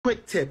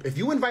Quick tip, if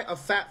you invite a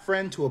fat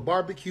friend to a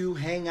barbecue,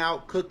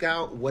 hangout,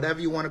 cookout, whatever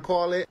you want to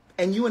call it,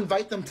 and you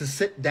invite them to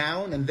sit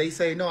down and they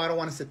say, no, I don't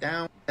want to sit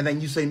down. And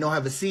then you say, no,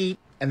 have a seat.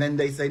 And then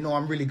they say, no,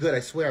 I'm really good. I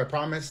swear, I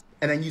promise.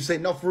 And then you say,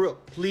 no, for real,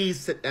 please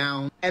sit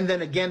down. And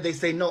then again, they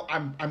say, no,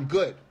 I'm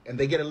good. And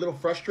they get a little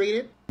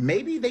frustrated.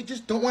 Maybe they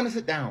just don't want to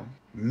sit down.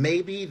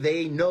 Maybe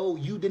they know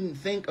you didn't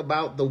think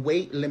about the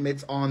weight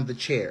limits on the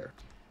chair.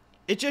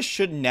 It just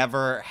should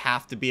never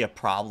have to be a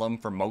problem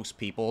for most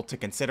people to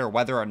consider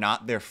whether or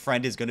not their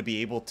friend is going to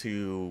be able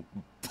to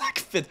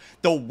fit.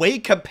 The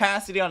weight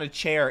capacity on a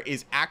chair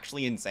is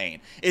actually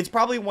insane. It's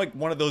probably like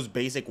one of those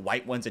basic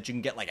white ones that you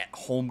can get like at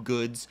Home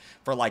Goods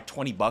for like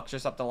 20 bucks or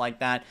something like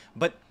that.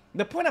 But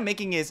the point I'm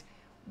making is,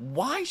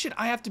 why should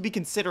I have to be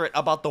considerate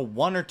about the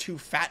 1 or 2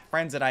 fat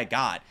friends that I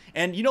got?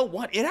 And you know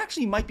what? It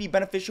actually might be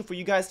beneficial for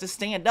you guys to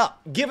stand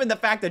up, given the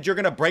fact that you're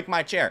going to break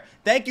my chair.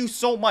 Thank you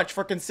so much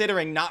for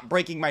considering not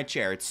breaking my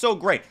chair. It's so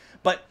great.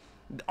 But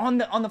on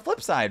the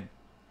flip side,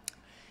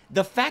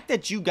 the fact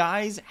that you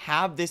guys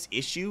have this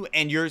issue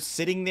and you're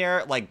sitting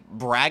there like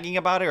bragging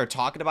about it or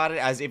talking about it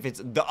as if it's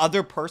the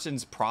other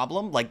person's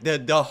problem, like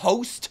the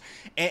host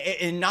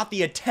and not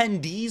the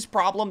attendee's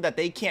problem that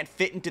they can't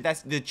fit into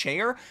the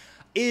chair,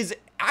 is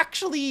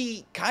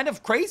actually kind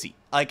of crazy.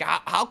 Like,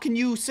 how can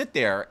you sit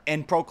there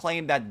and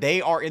proclaim that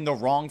they are in the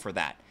wrong for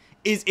that?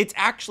 It's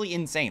actually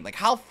insane. Like,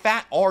 how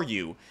fat are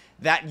you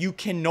that you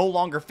can no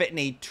longer fit in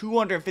a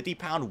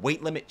 250-pound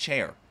weight limit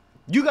chair?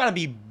 You gotta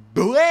be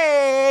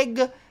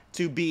big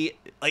to be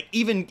like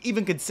even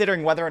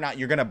considering whether or not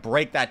you're gonna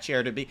break that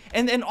chair to be.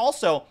 And then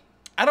also,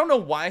 I don't know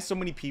why so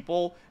many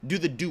people do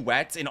the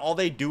duets and all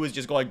they do is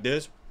just go like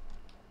this.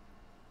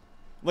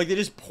 Like, they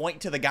just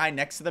point to the guy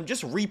next to them.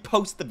 Just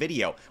repost the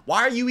video.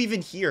 Why are you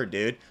even here,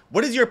 dude?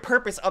 What is your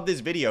purpose of this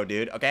video,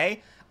 dude?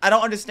 Okay? I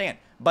don't understand.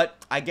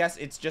 But I guess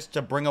it's just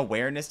to bring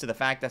awareness to the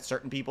fact that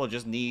certain people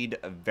just need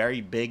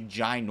very big,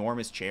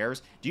 ginormous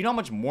chairs. Do you know how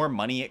much more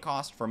money it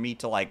costs for me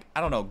to, like,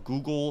 I don't know,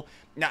 Google?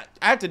 Now,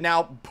 I have to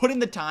now put in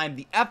the time,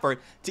 the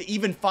effort to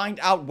even find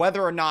out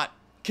whether or not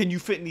can you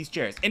fit in these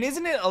chairs. And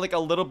isn't it, like, a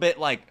little bit,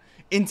 like,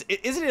 isn't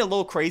it a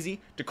little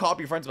crazy to call up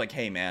your friends like,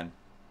 hey, man,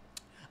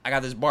 I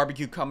got this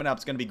barbecue coming up.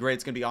 It's going to be great.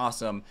 It's going to be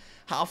awesome.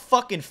 How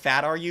fucking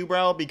fat are you,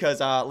 bro?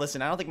 Because,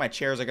 listen, I don't think my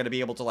chairs are going to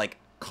be able to, like,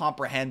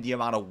 comprehend the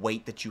amount of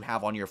weight that you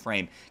have on your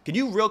frame. Can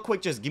you real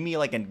quick just give me,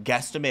 like, a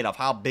guesstimate of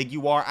how big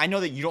you are? I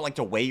know that you don't like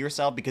to weigh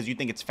yourself because you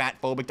think it's fat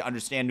phobic to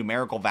understand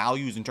numerical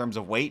values in terms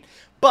of weight.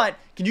 But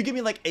can you give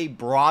me, like, a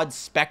broad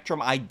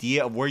spectrum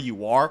idea of where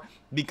you are?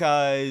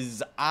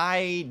 Because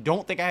I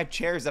don't think I have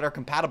chairs that are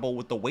compatible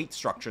with the weight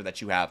structure that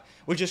you have,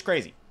 which is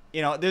crazy.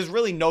 You know, there's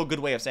really no good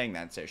way of saying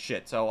that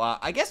shit. So,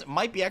 I guess it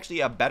might be actually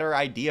a better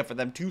idea for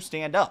them to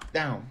stand up.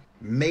 Down.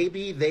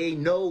 Maybe they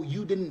know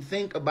you didn't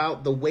think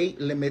about the weight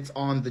limits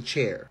on the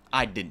chair.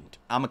 I didn't.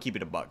 I'm gonna keep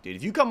it a buck, dude.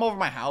 If you come over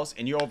my house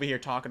and you're over here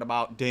talking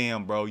about,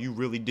 damn, bro, you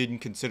really didn't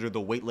consider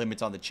the weight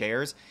limits on the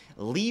chairs,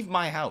 leave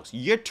my house.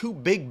 You're too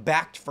big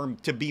backed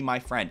to be my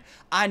friend.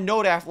 I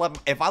know that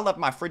if I left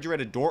my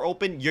refrigerator door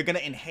open, you're gonna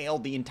inhale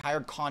the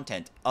entire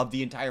content of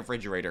the entire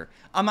refrigerator.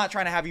 I'm not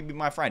trying to have you be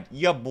my friend.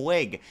 You're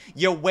big.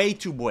 You're way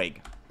too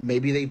big.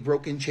 Maybe they've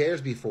broken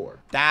chairs before.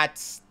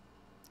 That's...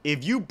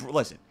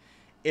 Listen,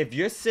 if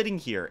you're sitting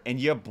here and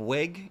you're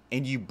big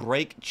and you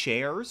break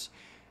chairs,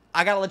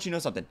 I gotta let you know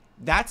something.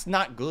 That's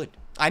not good.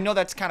 I know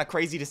that's kind of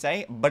crazy to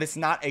say, but it's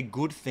not a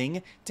good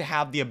thing to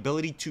have the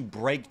ability to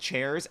break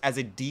chairs as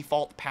a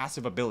default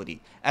passive ability.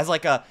 As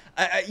like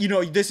you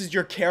know, this is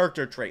your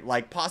character trait,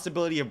 like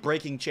possibility of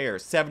breaking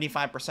chairs,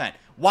 75%.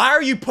 Why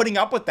are you putting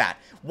up with that?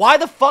 Why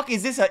the fuck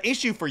is this an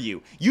issue for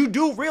you? You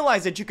do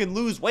realize that you can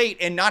lose weight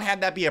and not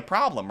have that be a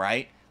problem,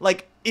 right?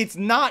 Like, it's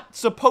not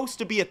supposed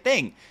to be a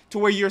thing to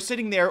where you're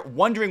sitting there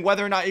wondering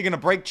whether or not you're going to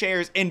break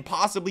chairs, and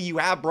possibly you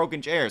have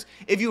broken chairs.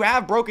 If you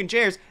have broken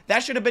chairs, that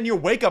should have been your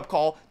wake-up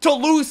call to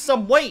lose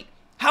some weight.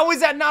 How is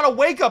that not a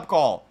wake-up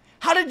call?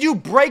 How did you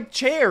break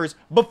chairs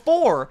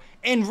before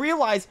and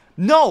realize,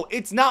 no,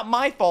 it's not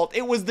my fault,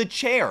 it was the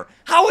chair?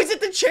 How is it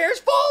the chair's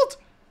fault?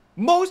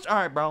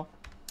 Alright, bro.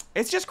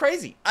 It's just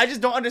crazy. I just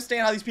don't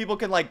understand how these people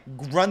can, like,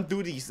 run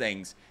through these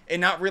things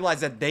and not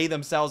realize that they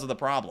themselves are the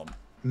problem.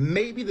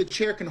 Maybe the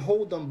chair can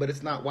hold them, but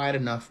it's not wide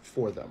enough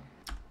for them.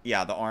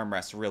 Yeah, the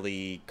armrests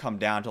really come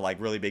down to, like,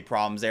 really big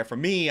problems there. For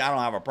me, I don't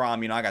have a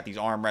problem. You know, I got these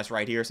armrests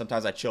right here.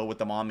 Sometimes I chill with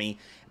them on me.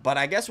 But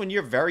I guess when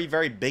you're very,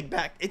 very big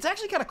back, it's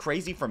actually kind of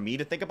crazy for me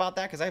to think about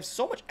that because I have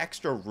so much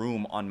extra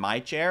room on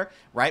my chair,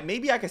 right?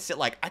 Maybe I could sit,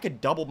 like, I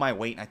could double my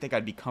weight and I think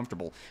I'd be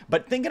comfortable.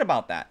 But thinking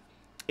about that,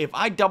 if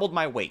I doubled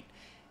my weight,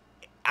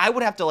 I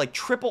would have to, like,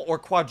 triple or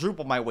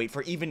quadruple my weight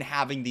for even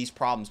having these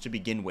problems to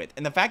begin with.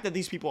 And the fact that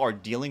these people are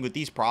dealing with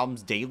these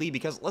problems daily,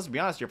 because let's be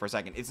honest here for a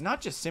second, it's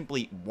not just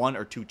simply 1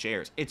 or 2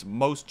 chairs. It's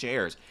most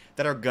chairs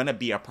that are gonna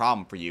be a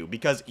problem for you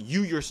because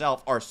you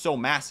yourself are so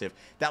massive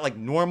that, like,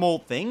 normal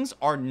things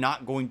are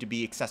not going to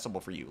be accessible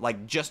for you,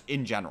 like, just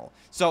in general.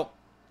 So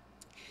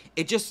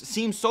It just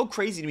seems so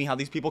crazy to me how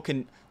these people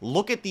can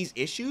look at these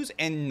issues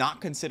and not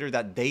consider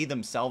that they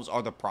themselves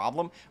are the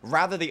problem.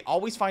 Rather, they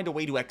always find a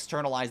way to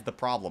externalize the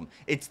problem.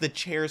 It's the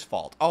chair's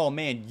fault. Oh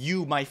man,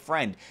 you, my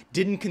friend,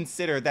 didn't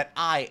consider that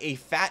I, a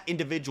fat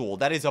individual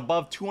that is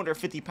above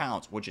 250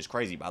 pounds, which is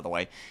crazy, by the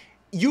way,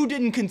 you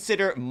didn't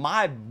consider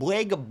my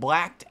big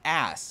blacked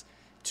ass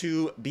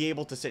to be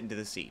able to sit into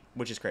the seat,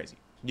 which is crazy.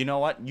 You know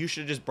what? You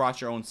should have just brought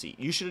your own seat.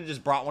 You should have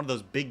just brought one of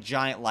those big,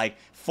 giant, like,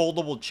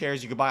 foldable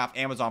chairs you could buy off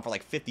Amazon for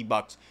like 50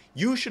 bucks.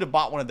 You should have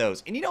bought one of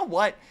those. And you know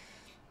what?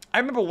 I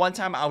remember one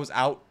time I was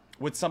out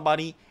with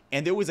somebody,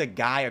 and there was a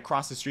guy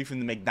across the street from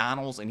the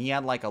McDonald's, and he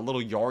had like a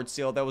little yard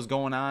sale that was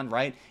going on,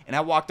 right? And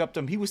I walked up to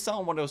him. He was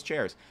selling one of those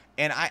chairs.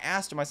 And I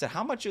asked him, I said,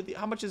 how much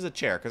is a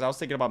chair? Because I was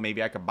thinking about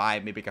maybe I could buy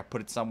it, maybe I could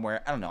put it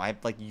somewhere. I don't know. I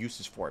have like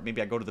uses for it.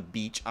 Maybe I go to the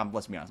beach.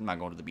 Let's be honest, I'm not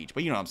going to the beach,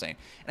 but you know what I'm saying.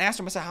 And I asked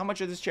him, I said, how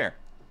much is this chair?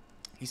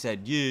 He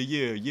said,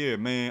 yeah,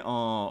 man,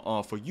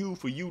 for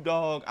you,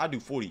 dog, I do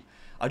 40.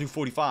 I do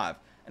 45.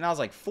 And I was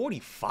like,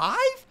 45?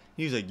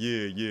 He was like,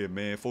 yeah,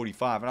 man,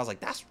 45. And I was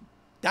like,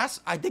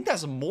 I think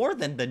that's more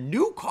than the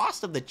new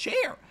cost of the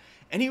chair.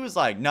 And he was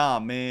like, nah,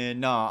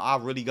 man, I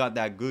really got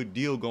that good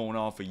deal going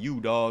on for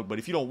you, dog. But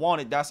if you don't want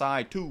it, that's all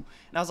right, too.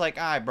 And I was like,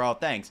 all right, bro,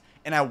 thanks.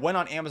 And I went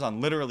on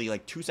Amazon literally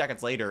like 2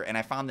 seconds later, and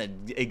I found the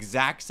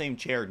exact same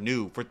chair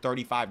new for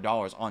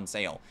 $35 on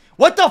sale.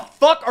 What the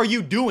fuck are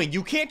you doing?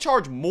 You can't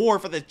charge more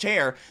for the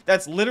chair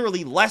that's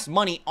literally less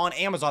money on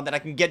Amazon that I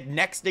can get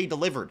next day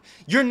delivered.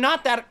 You're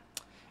not that...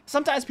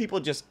 Sometimes people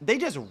just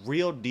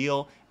real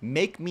deal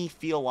make me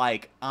feel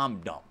like I'm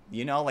dumb.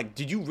 You know, like,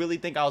 did you really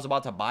think I was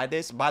about to buy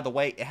this? By the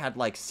way, it had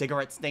like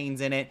cigarette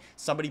stains in it.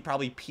 Somebody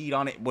probably peed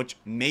on it, which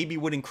maybe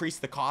would increase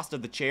the cost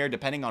of the chair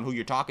depending on who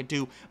you're talking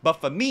to. But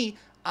for me,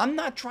 I'm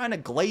not trying to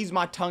glaze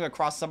my tongue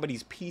across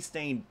somebody's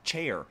pee-stained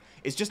chair.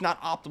 It's just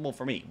not optimal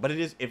for me. But it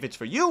is, if it's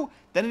for you,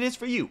 then it is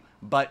for you.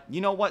 But you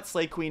know what,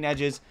 Slay Queen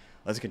Edges?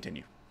 Let's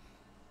continue.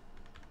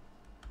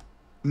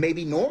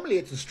 Maybe normally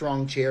it's a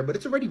strong chair, but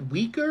it's already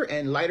weaker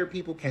and lighter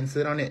people can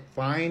sit on it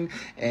fine,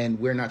 and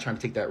we're not trying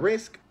to take that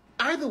risk.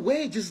 Either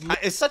way, just...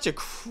 It's such a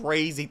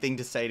crazy thing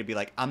to say, to be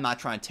like, I'm not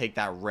trying to take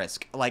that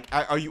risk. Like,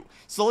 are you...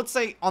 So let's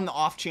say on the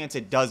off chance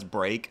it does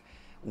break,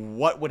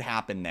 what would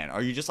happen then?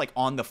 Are you just like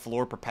on the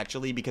floor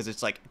perpetually because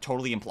it's like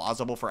totally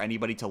implausible for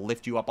anybody to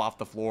lift you up off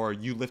the floor?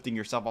 You lifting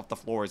yourself off the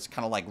floor is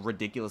kind of like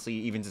ridiculously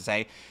even to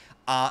say.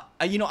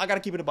 You know, I gotta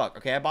keep it a buck,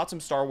 okay? I bought some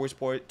Star Wars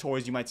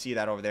toys. You might see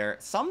that over there.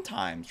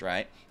 Sometimes,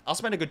 right, I'll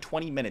spend a good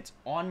 20 minutes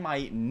on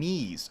my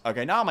knees.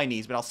 Okay, not on my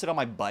knees, but I'll sit on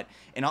my butt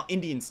and I'll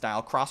Indian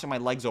style, crossing my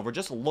legs over,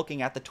 just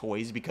looking at the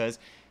toys because,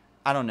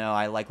 I don't know,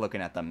 I like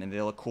looking at them and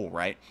they look cool,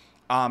 right?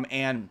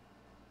 And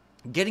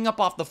getting up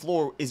off the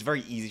floor is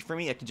very easy for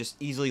me. I can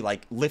just easily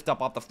like lift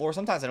up off the floor.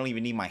 Sometimes I don't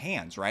even need my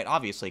hands, right?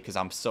 Obviously, because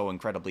I'm so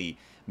incredibly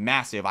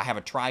massive. I have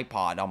a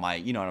tripod on my,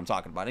 you know what I'm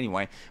talking about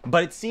anyway.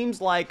 But it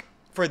seems like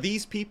for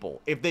these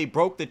people, if they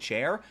broke the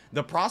chair,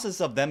 the process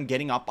of them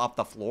getting up off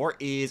the floor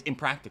is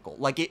impractical.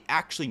 Like, it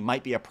actually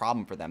might be a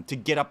problem for them to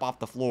get up off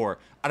the floor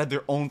out of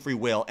their own free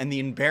will, and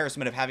the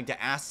embarrassment of having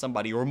to ask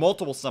somebody or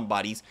multiple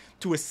somebodies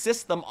to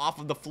assist them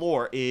off of the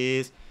floor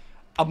is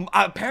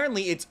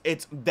apparently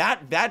it's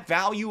that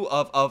value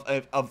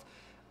of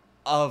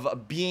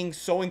being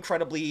so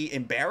incredibly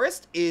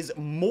embarrassed is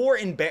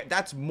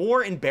that's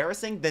more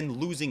embarrassing than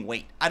losing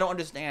weight. I don't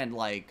understand,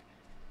 like,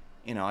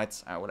 you know,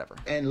 it's whatever.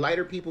 And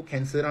lighter people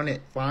can sit on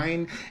it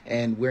fine,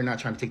 and we're not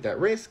trying to take that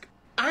risk.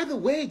 Either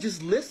way,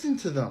 just listen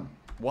to them.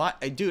 What?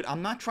 Dude,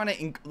 I'm not trying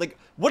to, like,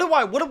 what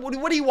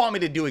do you want me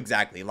to do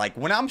exactly? Like,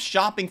 when I'm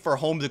shopping for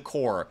home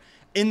decor,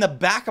 in the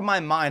back of my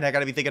mind, I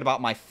gotta be thinking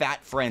about my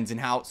fat friends and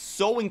how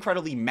so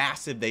incredibly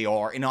massive they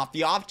are. And off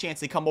the off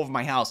chance they come over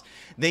my house,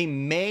 they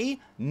may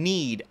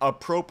need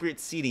appropriate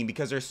seating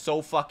because they're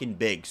so fucking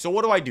big. So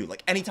what do I do?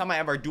 Like, anytime I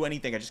ever do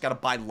anything, I just gotta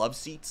buy love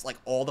seats, like,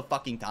 all the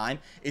fucking time.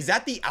 Is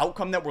that the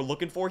outcome that we're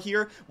looking for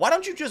here? Why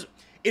don't you just...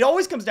 It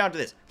always comes down to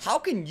this. How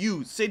can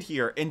you sit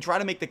here and try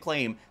to make the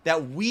claim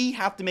that we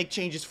have to make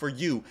changes for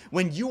you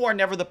when you are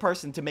never the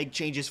person to make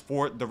changes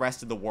for the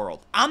rest of the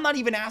world? I'm not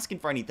even asking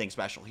for anything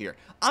special here.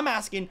 I'm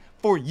asking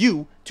for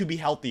you to be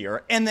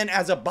healthier, and then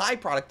as a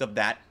byproduct of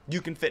that, you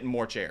can fit in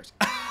more chairs.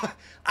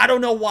 I don't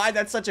know why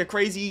that's such a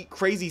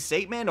crazy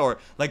statement, or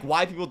like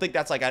why people think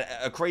that's like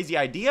a crazy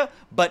idea,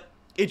 but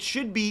it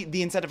should be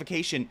the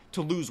incentivization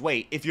to lose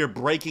weight if you're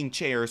breaking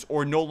chairs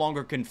or no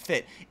longer can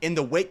fit in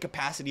the weight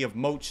capacity of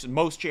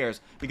most chairs,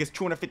 because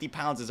 250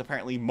 pounds is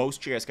apparently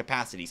most chairs'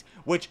 capacities,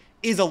 which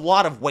is a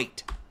lot of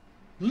weight.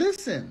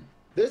 Listen,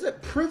 there's a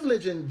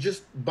privilege in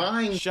just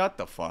buying... Shut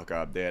the fuck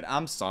up, dude.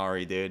 I'm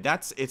sorry, dude.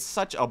 It's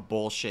such a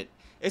bullshit...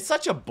 It's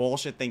such a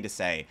bullshit thing to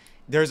say.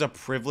 There's a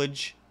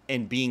privilege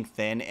in being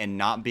thin and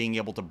not being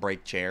able to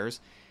break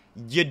chairs.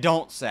 You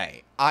don't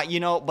say. You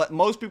know, but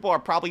most people are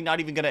probably not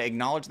even going to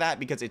acknowledge that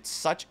because it's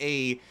such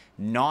a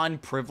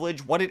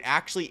non-privilege. What it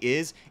actually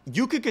is,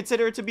 you could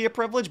consider it to be a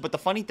privilege, but the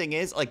funny thing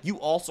is, like, you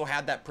also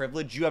have that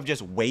privilege. You have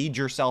just weighed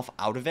yourself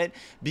out of it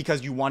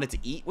because you wanted to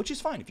eat, which is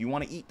fine. If you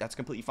want to eat, that's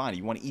completely fine. If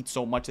you want to eat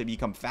so much that you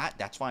become fat,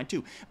 that's fine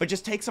too. But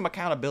just take some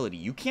accountability.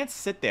 You can't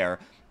sit there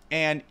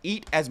and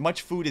eat as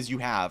much food as you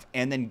have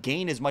and then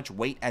gain as much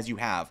weight as you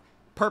have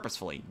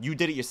purposefully. You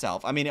did it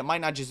yourself. I mean, it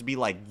might not just be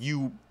like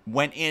you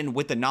went in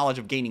with the knowledge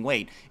of gaining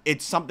weight.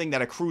 It's something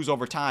that accrues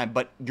over time,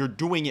 but you're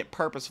doing it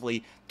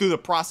purposefully through the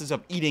process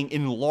of eating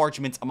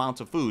enlargements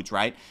amounts of foods,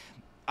 right?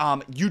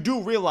 You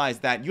do realize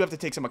that you have to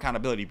take some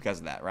accountability because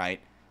of that, right?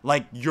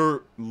 Like,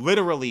 you're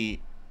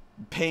literally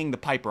paying the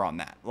piper on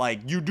that.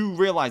 Like, you do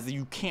realize that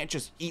you can't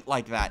just eat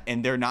like that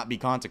and there not be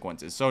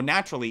consequences. So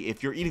naturally,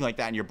 if you're eating like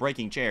that and you're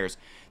breaking chairs,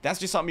 that's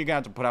just something you're gonna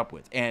have to put up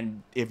with.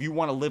 And if you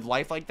want to live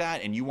life like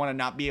that and you want to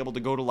not be able to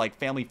go to like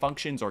family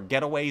functions or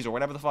getaways or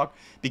whatever the fuck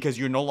because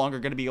you're no longer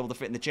going to be able to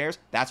fit in the chairs,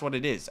 that's what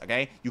it is.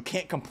 Okay, you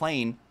can't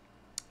complain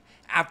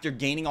after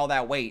gaining all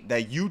that weight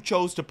that you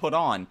chose to put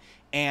on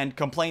and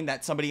complain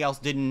that somebody else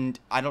didn't,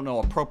 I don't know,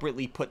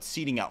 appropriately put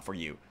seating out for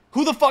you.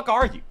 Who the fuck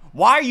are you?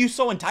 Why are you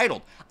so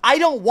entitled? I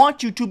don't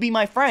want you to be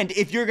my friend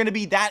if you're going to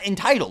be that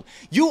entitled.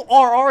 You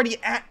are already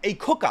at a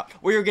cook-up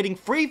where you're getting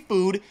free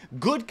food,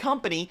 good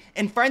company,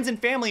 and friends and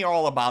family are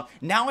all about.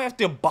 Now I have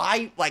to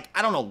buy, like,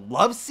 I don't know,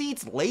 love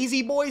seats,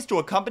 lazy boys to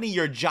accompany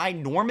your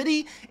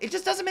ginormity? It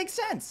just doesn't make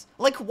sense.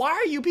 Like, why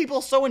are you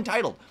people so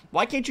entitled?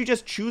 Why can't you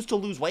just choose to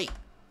lose weight?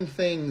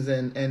 Things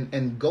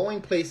and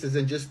going places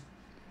and just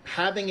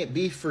having it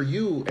be for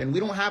you, and we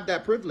don't have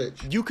that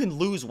privilege. You can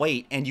lose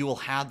weight and you will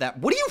have that.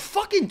 What are you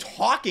fucking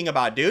talking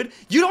about, dude?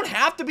 You don't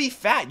have to be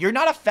fat. You're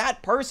not a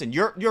fat person.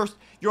 You're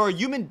a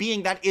human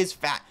being that is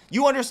fat.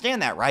 You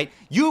understand that, right?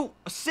 You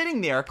sitting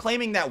there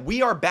claiming that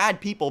we are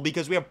bad people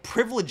because we have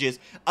privileges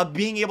of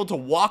being able to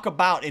walk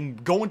about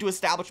and go into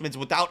establishments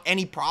without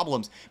any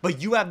problems,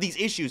 but you have these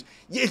issues.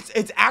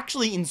 It's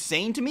actually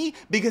insane to me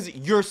because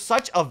you're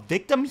such a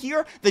victim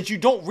here that you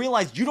don't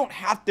realize you don't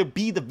have to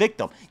be the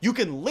victim. You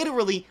can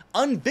literally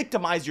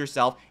unvictimize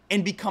yourself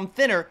and become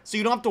thinner so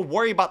you don't have to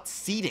worry about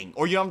seating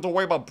or you don't have to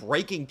worry about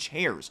breaking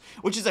chairs,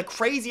 which is a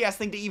crazy ass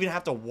thing to even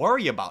have to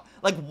worry about.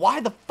 Like, why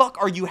the fuck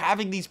are you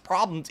having these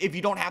problems if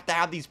you don't have to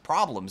have these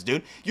problems,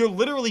 dude? You're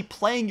literally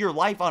playing your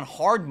life on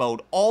hard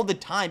mode all the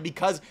time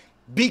because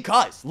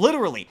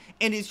literally,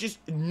 and it's just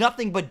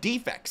nothing but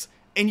defects.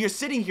 And you're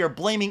sitting here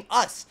blaming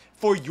us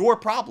for your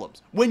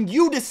problems when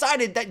you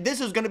decided that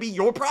this is going to be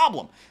your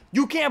problem.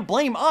 You can't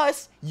blame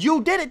us.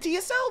 You did it to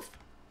yourself.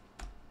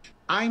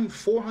 I'm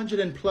 400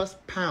 and plus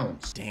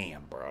pounds.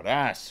 Damn, bro.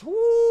 That's,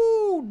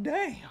 woo,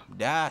 damn.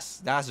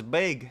 That's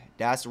big.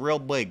 That's real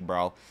big,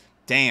 bro.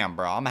 Damn,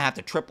 bro. I'm gonna have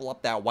to triple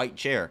up that white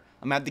chair.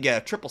 I'm gonna have to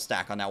get a triple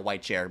stack on that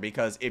white chair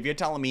because if you're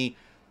telling me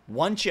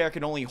one chair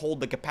can only hold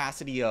the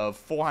capacity of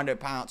 400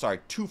 pounds, sorry,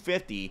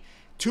 250,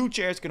 two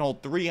chairs can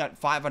hold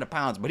 500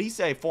 pounds, but he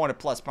said 400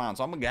 plus pounds,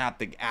 so I'm gonna have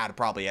to add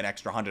probably an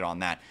extra 100 on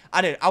that.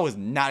 I was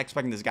not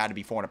expecting this guy to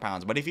be 400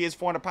 pounds, but if he is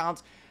 400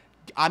 pounds,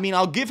 I mean,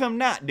 I'll give him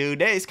that,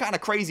 dude. It's kind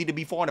of crazy to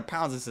be 400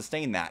 pounds and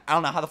sustain that. I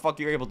don't know how the fuck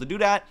you're able to do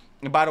that.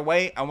 And by the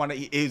way,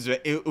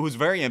 it was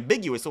very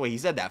ambiguous the way he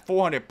said that.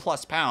 400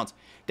 plus pounds.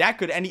 That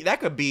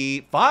could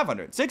be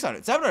 500,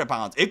 600, 700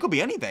 pounds. It could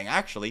be anything,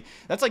 actually.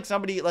 That's like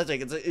somebody,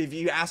 if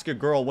you ask a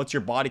girl, what's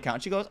your body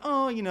count? She goes,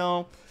 oh, you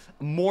know,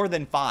 more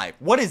than 5.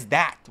 What is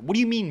that? What do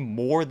you mean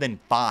more than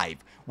 5?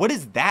 What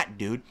is that,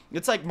 dude?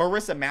 It's like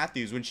Marissa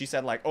Matthews when she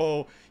said, like,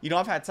 oh, you know,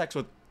 I've had sex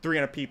with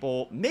 300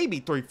 people, maybe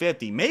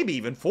 350, maybe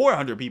even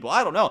 400 people.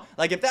 I don't know.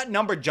 Like, if that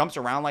number jumps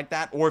around like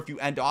that, or if you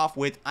end off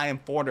with, I am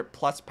 400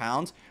 plus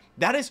pounds,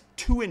 that is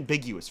too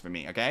ambiguous for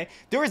me, okay?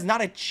 There is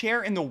not a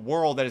chair in the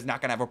world that is not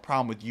going to have a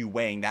problem with you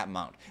weighing that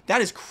amount.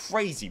 That is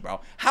crazy,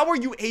 bro. How are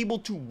you able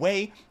to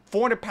weigh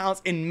 400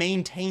 pounds and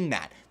maintain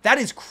that? That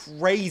is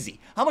crazy.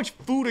 How much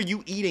food are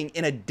you eating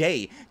in a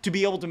day to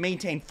be able to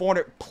maintain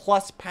 400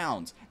 plus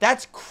pounds?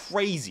 That's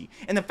crazy.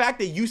 And the fact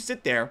that you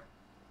sit there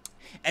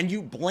and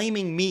you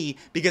blaming me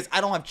because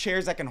I don't have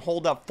chairs that can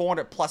hold up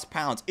 400 plus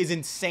pounds is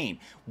insane.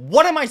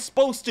 What am I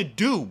supposed to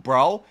do,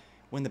 bro?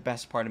 When the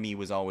best part of me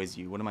was always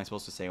you. What am I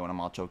supposed to say when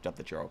I'm all choked up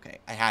that you're okay?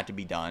 It had to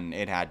be done.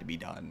 It had to be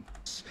done.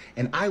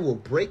 And I will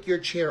break your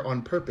chair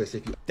on purpose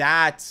if you...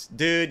 That's,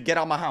 dude, get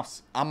out my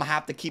house. I'm gonna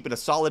have to keep it a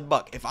solid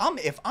buck. If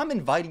I'm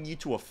inviting you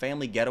to a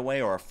family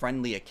getaway or a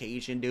friendly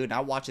occasion, dude, and I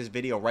watch this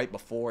video right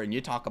before and you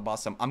talk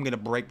about I'm gonna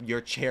break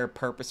your chair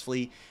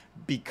purposefully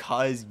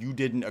because you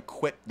didn't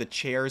equip the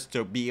chairs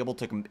to be able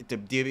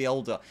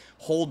to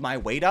hold my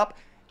weight up,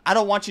 I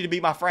don't want you to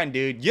be my friend,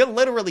 dude. You're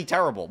literally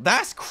terrible.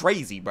 That's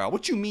crazy, bro.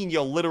 What you mean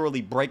you'll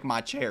literally break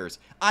my chairs?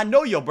 I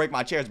know you'll break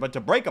my chairs, but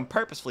to break them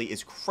purposefully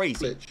is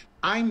crazy.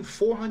 I'm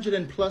 400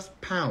 and plus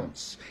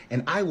pounds,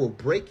 and I will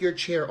break your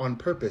chair on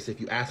purpose if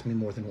you ask me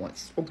more than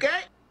once,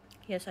 okay?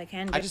 Yes, I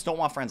can. I just don't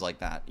want friends like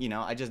that, you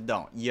know? I just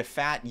don't. You're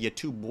fat, you're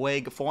too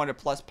big, 400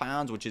 plus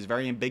pounds, which is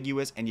very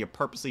ambiguous, and you're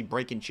purposely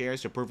breaking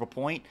chairs to prove a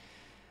point.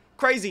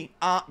 crazy.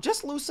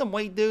 Just lose some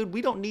weight, dude.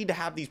 We don't need to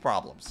have these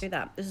problems. Do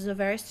that. This is a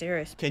very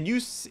serious. Can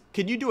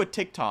you do a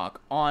TikTok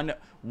on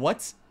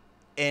what's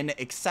an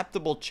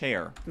acceptable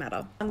chair?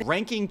 Matter.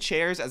 Ranking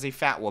chairs as a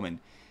fat woman.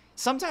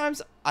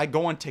 Sometimes I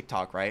go on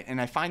TikTok, right, and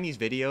I find these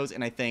videos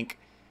and I think,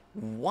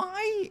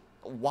 why,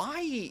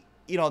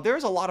 you know,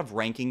 there's a lot of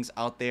rankings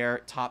out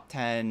there, top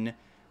 10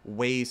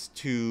 ways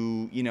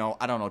to, you know,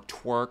 I don't know,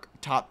 twerk,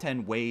 top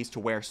 10 ways to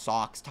wear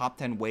socks, top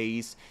 10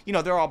 ways, you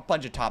know, there are a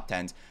bunch of top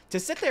 10s. To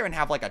sit there and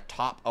have like a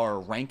top or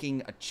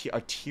ranking,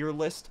 a tier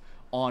list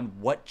on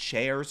what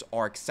chairs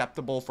are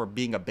acceptable for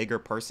being a bigger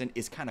person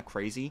is kind of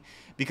crazy,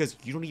 because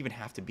you don't even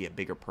have to be a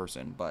bigger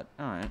person, but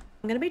all right.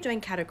 I'm going to be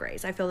doing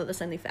categories. I feel that this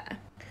is only fair.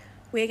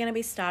 We're going to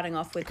be starting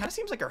off with... It kind of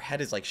seems like her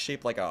head is like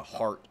shaped like a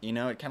heart, you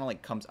know? It kind of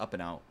like comes up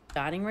and out.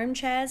 Dining room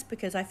chairs,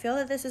 because I feel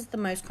that this is the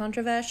most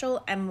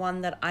controversial and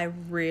one that I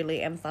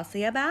really am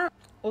fussy about.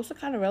 Also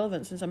kind of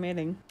relevant since I'm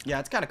eating. Yeah,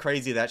 it's kind of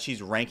crazy that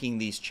she's ranking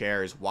these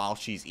chairs while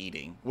she's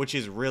eating, which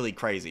is really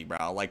crazy,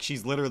 bro. Like,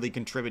 she's literally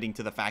contributing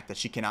to the fact that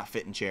she cannot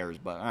fit in chairs,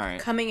 but all right.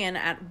 Coming in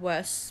at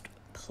worst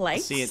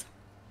place. See it.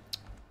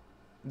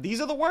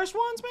 These are the worst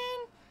ones,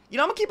 man. You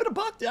know, I'm gonna keep it a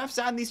buck. I've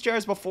sat in these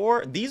chairs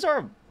before. These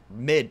are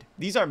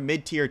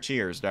mid-tier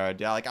chairs,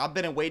 dude. Like, I've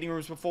been in waiting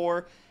rooms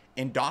before,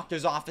 in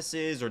doctor's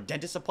offices or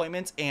dentist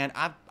appointments, and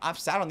I've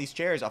sat on these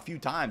chairs a few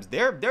times.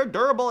 They're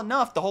durable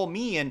enough to hold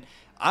me, and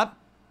I'm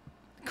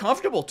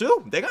comfortable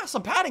too. They got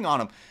some padding on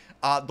them.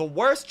 The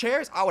worst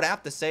chairs, I would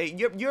have to say,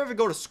 you ever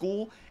go to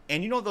school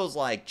and you know those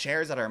like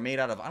chairs that are made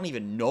out of, I don't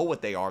even know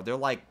what they are. They're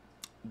like,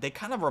 they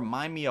kind of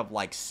remind me of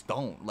like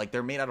stone. Like,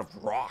 they're made out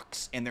of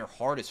rocks and they're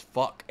hard as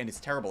fuck and it's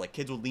terrible. Like,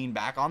 kids would lean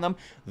back on them.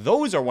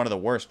 Those are one of the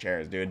worst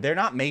chairs, dude. They're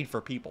not made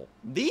for people.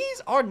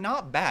 These are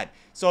not bad.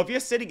 So if you're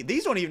sitting,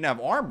 these don't even have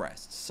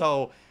armrests.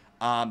 So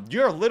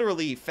you're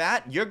literally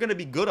fat. You're going to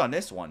be good on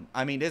this one.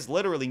 I mean, there's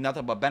literally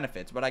nothing but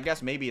benefits, but I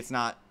guess maybe it's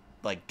not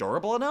like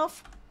durable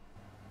enough.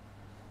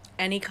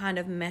 Any kind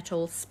of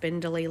metal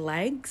spindly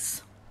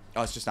legs.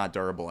 Oh, it's just not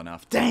durable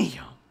enough.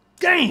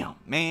 Damn,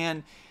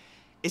 man.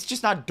 It's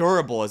just not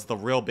durable is the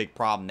real big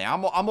problem there.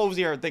 I'm over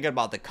here thinking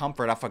about the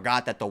comfort. I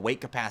forgot that the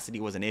weight capacity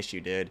was an issue,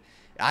 dude.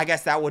 I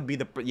guess that would be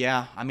the,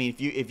 yeah. I mean,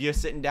 if you're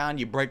sitting down,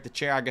 you break the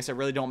chair, I guess it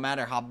really don't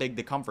matter how big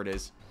the comfort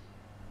is.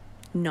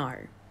 No.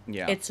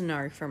 Yeah. It's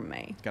no from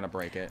me. It's gonna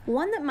break it.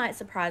 One that might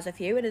surprise a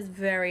few. It is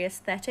very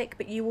aesthetic,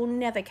 but you will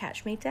never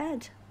catch me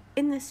dead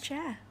in this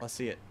chair. Let's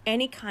see it.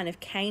 Any kind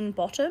of cane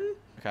bottom.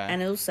 Okay.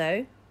 And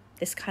also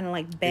this kind of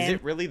like band. Is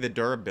it really the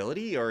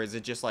durability, or is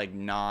it just like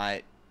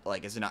not,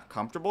 like, is it not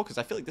comfortable? Because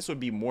I feel like this would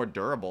be more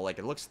durable. Like,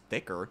 it looks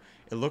thicker.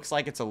 It looks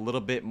like it's a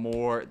little bit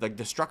more, like,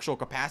 the structural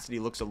capacity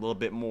looks a little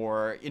bit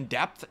more in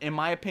depth, in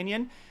my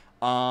opinion.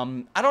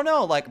 I don't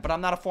know, like, but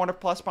I'm not a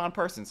 400+ pound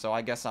person, so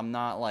I guess I'm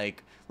not,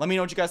 like, let me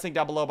know what you guys think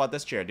down below about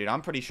this chair, dude.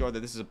 I'm pretty sure that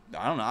this is,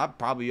 I don't know,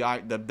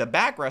 the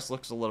backrest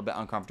looks a little bit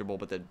uncomfortable,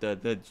 but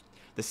the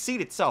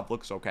seat itself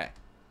looks okay.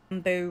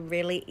 Bamboo,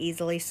 really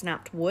easily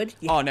snapped wood.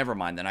 Yeah. Oh, never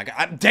mind then.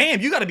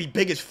 Damn, you gotta be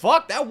big as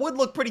fuck. That would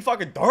look pretty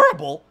fucking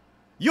durable.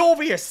 You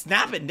over here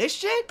snapping this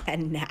shit?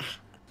 And nah.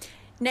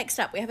 Next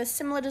up, we have a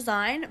similar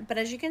design, but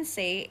as you can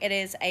see, it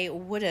is a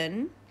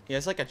wooden... Yeah,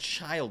 it's like a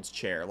child's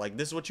chair. Like,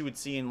 this is what you would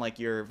see in, like,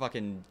 your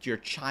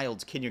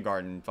child's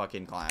kindergarten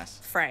fucking class.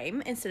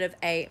 Frame instead of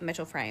a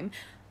metal frame.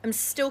 I'm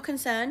still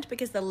concerned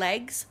because the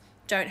legs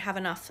don't have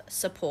enough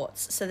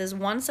supports. So there's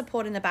one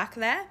support in the back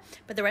there,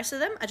 but the rest of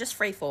them are just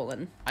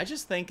free-falling. I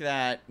just think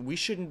that we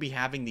shouldn't be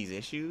having these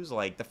issues.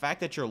 Like, the fact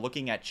that you're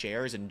looking at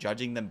chairs and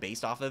judging them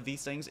based off of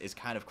these things is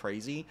kind of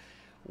crazy.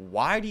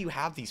 Why do you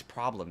have these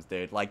problems,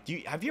 dude? Like,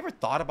 have you ever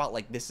thought about,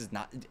 like, this is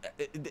not,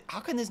 how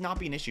can this not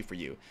be an issue for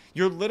you?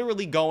 You're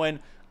literally going,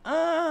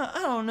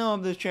 I don't know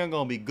if this chair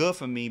gonna be good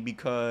for me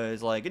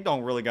because, like, it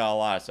don't really got a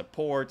lot of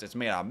supports. It's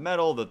made out of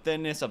metal, the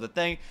thinness of the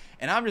thing.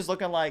 And I'm just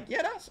looking like,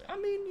 yeah, I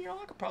mean, you know,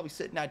 I could probably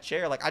sit in that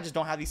chair. Like, I just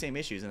don't have these same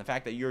issues. And the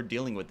fact that you're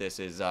dealing with this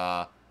is,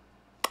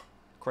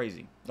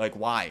 crazy. Like,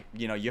 why?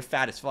 You know, you're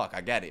fat as fuck.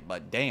 I get it.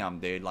 But damn,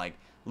 dude, like,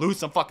 lose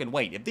some fucking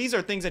weight. If these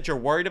are things that you're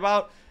worried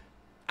about,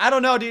 I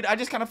don't know, dude. I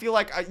just kind of feel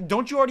like,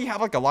 don't you already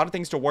have, like, a lot of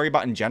things to worry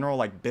about in general?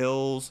 Like,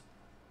 bills,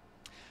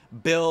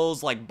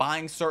 like,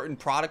 buying certain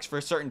products for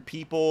certain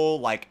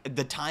people, like,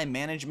 the time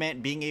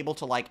management, being able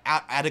to, like,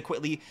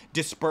 adequately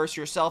disperse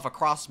yourself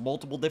across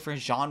multiple different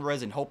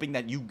genres and hoping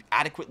that you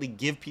adequately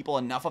give people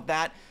enough of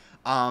that.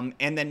 And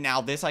then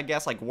now this, I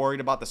guess, like, worried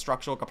about the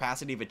structural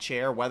capacity of a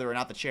chair, whether or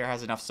not the chair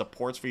has enough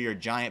supports for your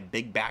giant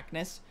big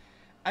backness.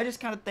 I just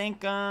kind of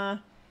think,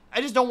 I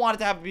just don't want it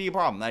to have to be a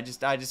problem. I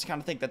just kind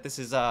of think that this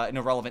is an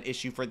irrelevant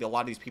issue for a lot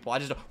of these people. I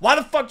just don't, why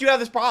the fuck do you have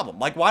this problem?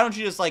 Like, why don't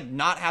you just, like,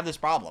 not have this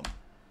problem?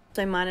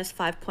 So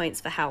 -5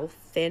 points for how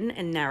thin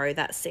and narrow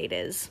that seat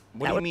is.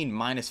 What do you mean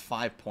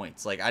 -5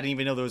 points? Like, I didn't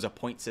even know there was a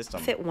point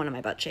system. Fit one of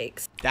my butt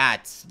cheeks.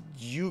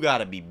 You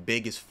gotta be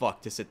big as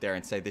fuck to sit there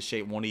and say this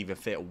shape won't even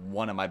fit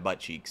one of my butt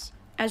cheeks.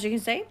 As you can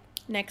see,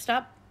 next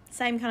up,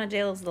 same kind of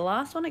deal as the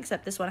last one,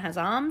 except this one has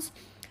arms.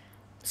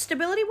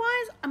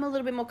 Stability-wise, I'm a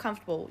little bit more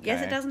comfortable. Yes,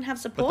 Okay. it doesn't have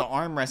But support. the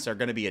armrests are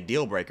going to be a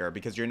deal breaker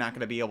because you're not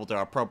going to be able to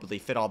appropriately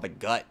fit all the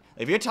gut.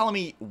 If you're telling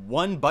me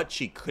one butt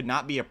cheek could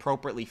not be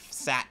appropriately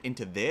sat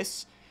into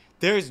this,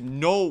 there's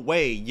no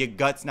way your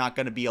gut's not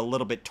going to be a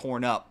little bit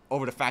torn up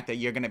over the fact that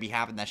you're going to be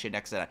having that shit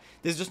next to that.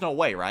 There's just no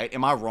way, right?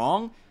 Am I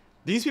wrong?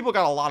 These people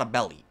got a lot of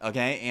belly,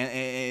 okay? And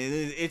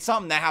it's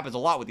something that happens a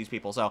lot with these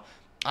people. So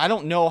I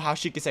don't know how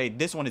she could say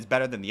this one is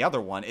better than the other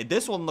one.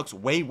 This one looks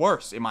way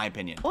worse, in my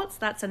opinion.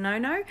 That's a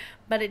no-no,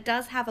 but it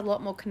does have a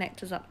lot more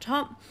connectors up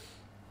top.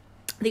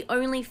 The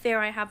only fear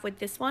I have with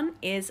this one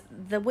is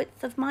the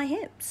width of my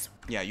hips.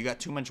 Yeah, you got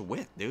too much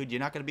width, dude. You're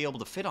not going to be able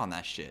to fit on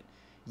that shit.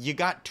 You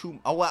got too...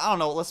 Oh, well, I don't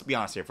know. Let's be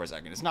honest here for a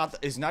second.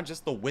 It's not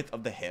just the width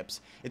of the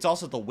hips. It's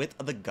also the width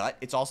of the gut.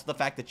 It's also the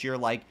fact that you're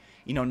like,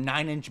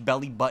 9-inch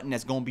belly button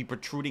that's going to be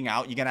protruding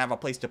out. You're going to have a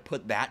place to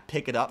put that,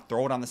 pick it up,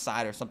 throw it on the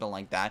side or something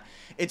like that.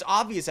 It's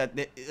obvious that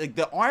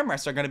the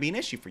armrests are going to be an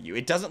issue for you.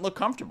 It doesn't look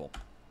comfortable.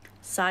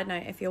 Side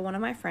note, if you're one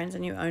of my friends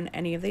and you own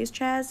any of these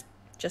chairs,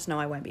 just know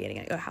I won't be eating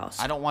at your house.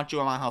 I don't want you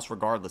at my house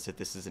regardless if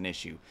this is an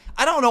issue.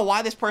 I don't know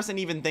why this person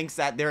even thinks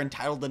that they're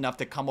entitled enough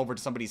to come over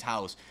to somebody's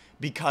house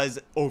because,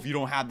 if you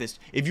don't have this,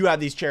 if you have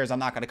these chairs, I'm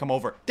not going to come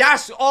over.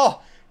 That's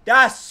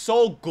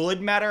so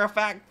good, matter of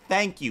fact.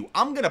 Thank you.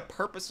 I'm going to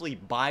purposely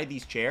buy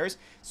these chairs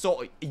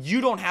so you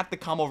don't have to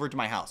come over to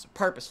my house.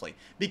 Purposely.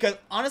 Because,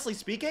 honestly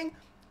speaking,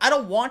 I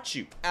don't want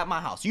you at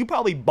my house. You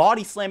probably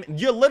body slam.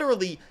 You're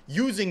literally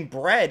using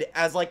bread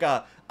as like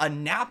a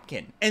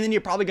napkin. And then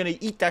you're probably going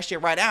to eat that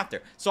shit right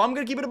after. So I'm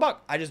going to keep it a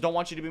buck. I just don't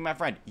want you to be my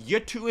friend. You're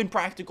too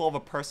impractical of a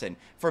person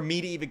for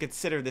me to even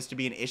consider this to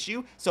be an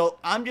issue. So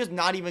I'm just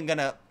not even going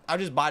to... I'll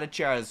just buy the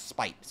chair as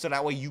spite. So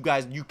that way you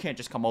can't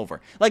just come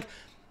over. Like...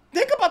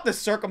 Think about the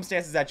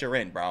circumstances that you're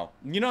in, bro.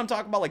 You know what I'm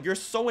talking about? Like, you're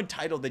so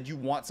entitled that you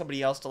want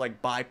somebody else to,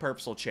 like, buy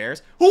purposeful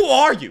chairs. Who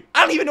are you?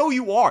 I don't even know who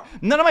you are.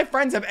 None of my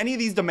friends have any of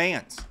these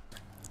demands.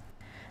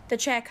 The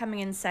chair coming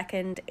in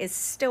second is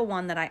still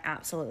one that I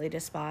absolutely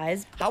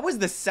despise. How is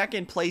the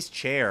second place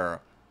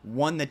chair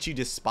one that you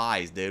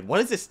despise, dude? What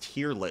is this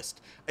tier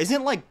list?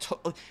 Isn't, like...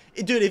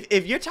 Dude,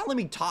 if you're telling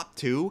me top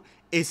 2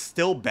 is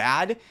still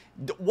bad,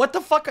 what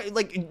the fuck?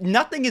 Like,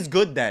 nothing is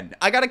good then.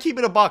 I gotta keep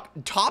it a buck.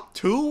 Top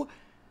 2?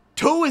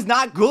 2 is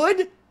not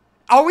good?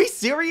 Are we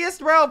serious,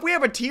 bro? If we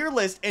have a tier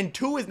list and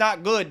 2 is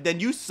not good,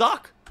 then you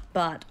suck.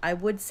 But I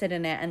would sit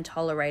in it and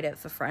tolerate it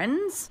for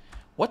friends.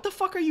 What the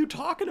fuck are you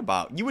talking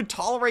about? You would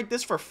tolerate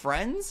this for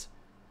friends?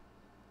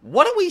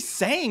 What are we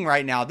saying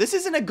right now? This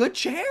isn't a good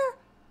chair?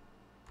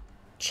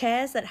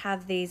 Chairs that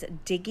have these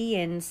diggy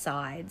in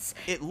sides.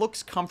 It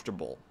looks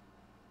comfortable.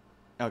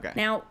 Okay.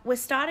 Now, we're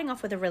starting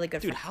off with a really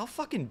good... Dude, how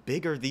fucking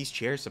big are these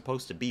chairs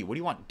supposed to be? What do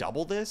you want,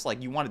 double this?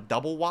 Like, you want it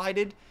double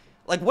wided?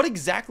 Like, what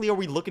exactly are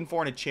we looking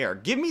for in a chair?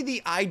 Give me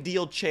the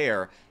ideal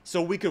chair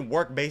so we can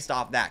work based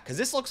off that. Because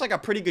this looks like a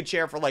pretty good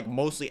chair for, like,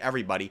 mostly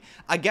everybody.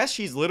 I guess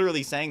she's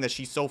literally saying that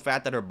she's so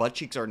fat that her butt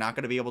cheeks are not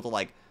going to be able to,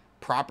 like,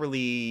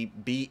 properly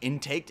be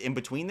intaked in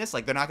between this.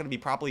 Like, they're not going to be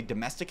properly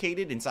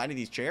domesticated inside of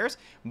these chairs.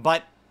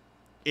 But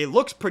it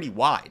looks pretty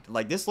wide.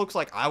 Like, this looks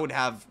like I would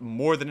have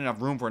more than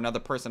enough room for another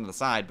person on the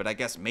side. But I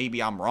guess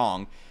maybe I'm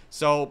wrong.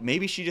 So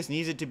maybe she just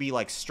needs it to be,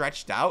 like,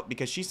 stretched out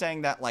because she's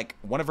saying that, like,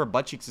 one of her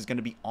butt cheeks is going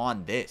to be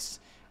on this.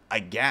 I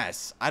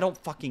guess. I don't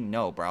fucking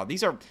know, bro.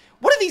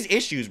 What are these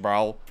issues,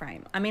 bro?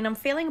 Frame. I mean, I'm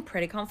feeling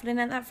pretty confident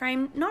in that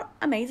frame. Not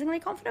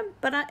amazingly confident,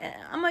 but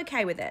I'm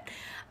okay with it.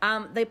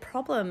 The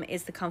problem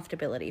is the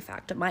comfortability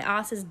factor. My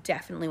ass is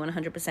definitely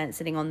 100%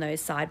 sitting on those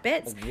side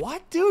bits.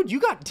 What, dude?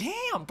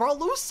 Damn, bro,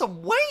 lose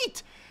some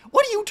weight.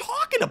 What are you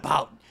talking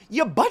about?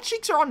 Your butt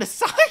cheeks are on the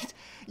side?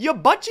 Your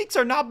butt cheeks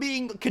are not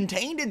being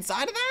contained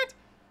inside of that?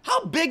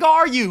 How big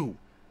are you?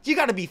 You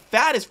gotta be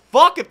fat as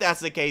fuck if that's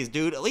the case,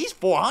 dude. At least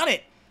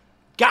 400.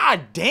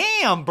 God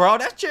damn, bro.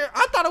 That chair,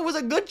 I thought it was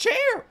a good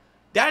chair.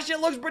 That shit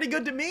looks pretty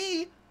good to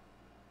me.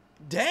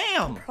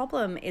 Damn. The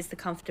problem is the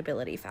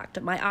comfortability factor.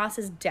 My ass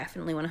is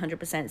definitely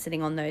 100%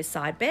 sitting on those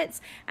side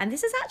bits. And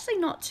this is actually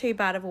not too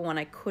bad of a one.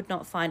 I could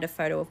not find a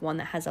photo of one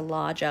that has a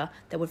larger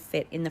that would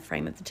fit in the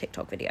frame of the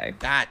TikTok video.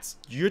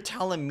 You're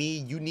telling me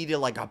you needed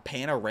like a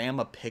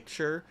panorama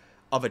picture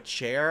of a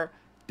chair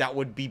that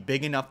would be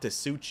big enough to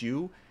suit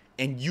you?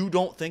 And you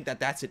don't think that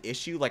that's an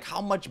issue? Like,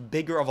 how much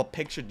bigger of a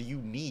picture do you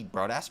need,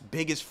 bro? That's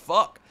big as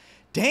fuck.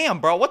 Damn,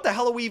 bro, what the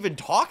hell are we even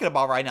talking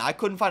about right now? I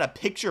couldn't find a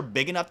picture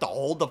big enough to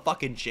hold the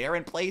fucking chair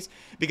in place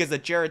because the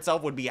chair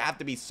itself would have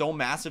to be so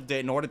massive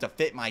in order to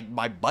fit my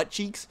butt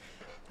cheeks.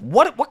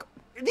 What?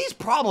 These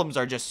problems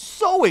are just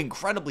so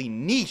incredibly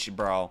niche,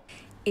 bro.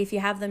 If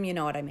you have them, you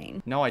know what I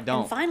mean. No, I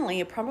don't. And finally,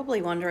 you're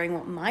probably wondering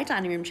what my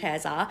dining room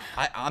chairs are.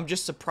 I'm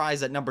just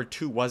surprised that number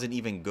 2 wasn't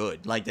even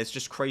good. Like, that's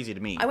just crazy to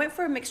me. I went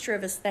for a mixture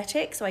of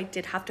aesthetic, so I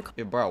did have to...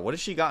 Yeah, bro, what has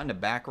she got in the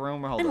back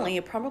room? Finally,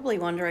 you're probably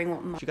wondering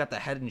what my... She got the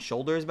Head and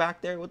Shoulders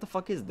back there? What the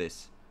fuck is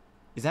this?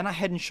 Is that not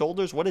Head and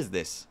Shoulders? What is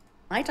this?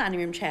 My dining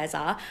room chairs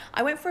are.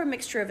 I went for a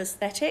mixture of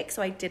aesthetic,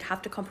 so I did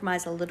have to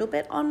compromise a little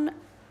bit on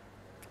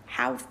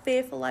how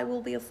fearful I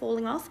will be of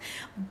falling off,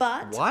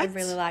 but I What?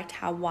 really liked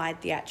how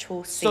wide the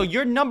actual seat. So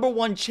your number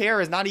one chair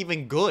is not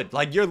even good.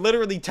 Like, you're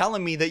literally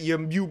telling me that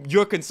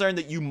you're concerned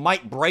that you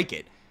might break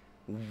it.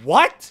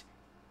 What?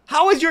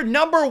 How is your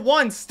number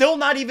one still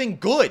not even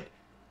good?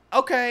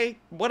 Okay,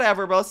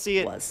 whatever, bro. See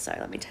it. Was, so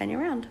let me turn you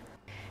around.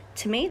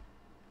 To me,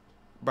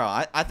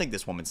 Bro, I think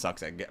this woman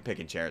sucks at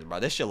picking chairs,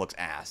 bro. This shit looks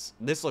ass.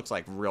 This looks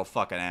like real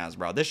fucking ass,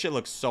 bro. This shit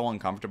looks so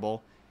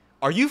uncomfortable.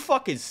 Are you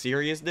fucking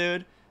serious,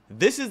 dude?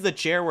 This is the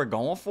chair we're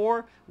going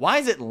for? Why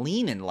is it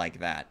leaning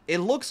like that? It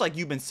looks like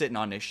you've been sitting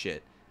on this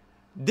shit.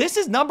 This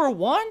is number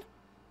one?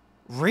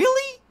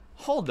 Really?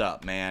 Hold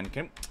up, man.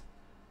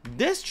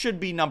 This should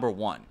be number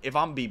one, if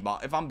I'm be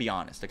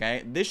honest,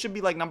 okay? This should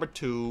be like number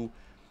two.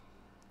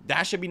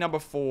 That should be number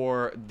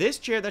 4. This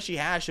chair that she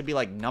has should be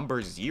like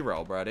number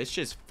 0, bro. It's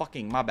just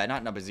fucking, my bad,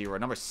 not number 0,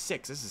 number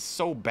 6. This is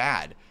so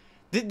bad.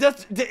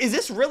 Is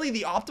this really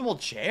the optimal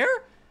chair?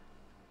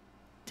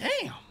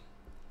 Damn.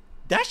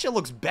 That shit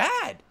looks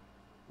bad.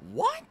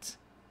 What?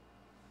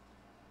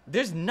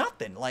 There's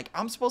nothing. Like,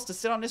 I'm supposed to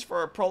sit on this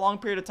for a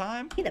prolonged period of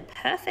time? the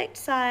perfect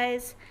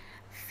size,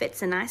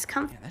 fits a nice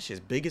comfy Man, that shit's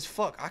big as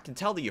fuck. I can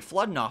tell that you're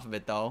flooding off of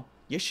it, though.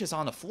 Your shit's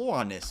on the floor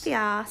on this.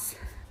 ass,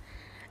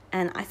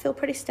 and I feel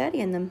pretty sturdy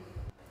in them.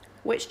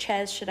 Which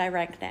chairs should I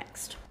rank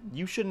next?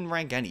 You shouldn't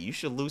rank any. You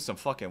should lose some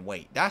fucking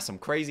weight. That's some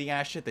crazy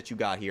ass shit that you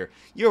got here.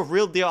 You're a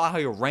real deal out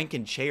here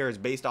ranking chairs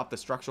based off the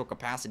structural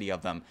capacity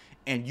of them,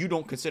 and you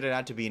don't consider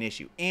that to be an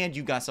issue. And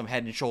you got some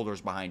head and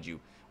shoulders behind you.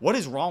 What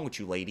is wrong with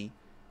you, lady?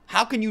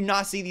 How can you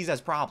not see these as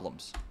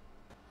problems?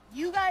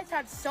 You guys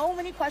had so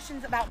many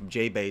questions about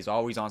J-Bay's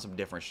always on some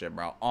different shit,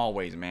 bro.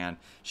 Always, man.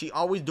 She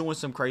always doing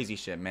some crazy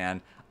shit,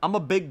 man. I'm a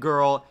big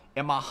girl,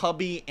 and my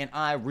hubby and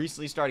I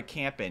recently started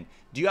camping.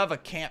 Do you have a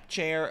camp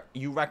chair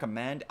you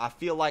recommend? I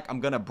feel like I'm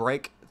gonna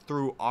break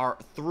through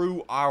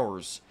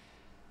ours.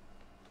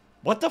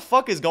 What the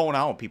fuck is going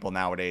on with people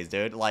nowadays,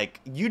 dude? Like,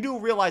 you do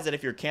realize that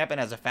if you're camping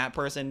as a fat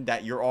person,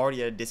 that you're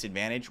already at a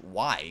disadvantage?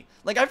 Why?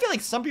 Like, I feel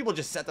like some people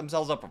just set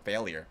themselves up for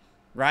failure,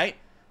 right?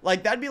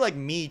 Like, that'd be like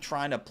me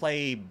trying to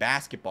play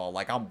basketball.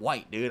 Like, I'm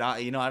white, dude.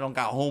 I don't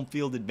got home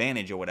field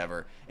advantage or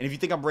whatever. And if you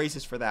think I'm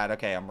racist for that,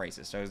 okay, I'm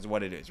racist. That's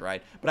what it is,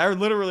 right? But I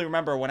literally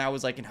remember when I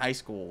was, like, in high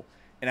school,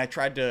 and I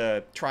tried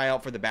to try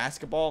out for the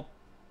basketball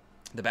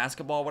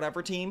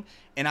whatever team,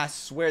 and I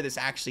swear this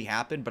actually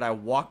happened, but I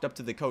walked up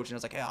to the coach, and I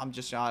was like, hey,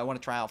 I want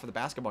to try out for the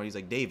basketball. And he's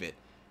like, David,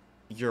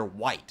 you're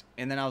white.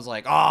 And then I was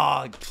like,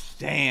 oh,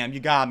 damn,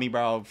 you got me,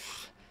 bro.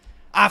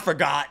 I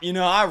forgot,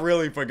 I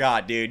really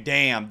forgot, dude.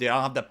 Damn, dude, I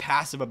don't have the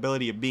passive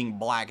ability of being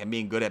black and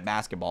being good at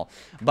basketball.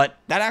 But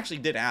that actually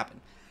did happen.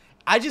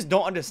 I just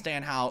don't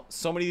understand how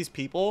so many of these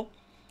people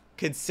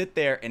could sit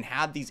there and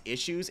have these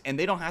issues, and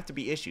they don't have to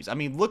be issues. I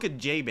mean, look at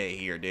J-Bay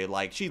here, dude.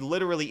 Like, she's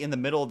literally in the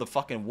middle of the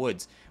fucking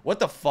woods. What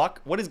the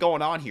fuck? What is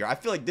going on here? I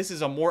feel like this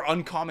is a more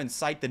uncommon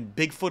sight than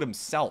Bigfoot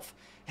himself.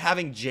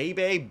 Having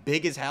J-Bay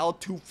big as hell,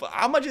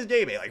 how much is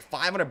J-Bay? Like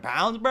 500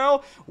 pounds,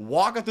 bro?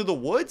 Walking through the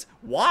woods?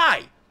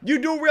 Why? You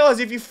do realize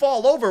if you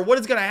fall over, what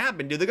is going to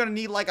happen, dude? They're going to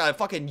need like a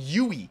fucking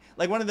Huey.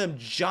 Like one of them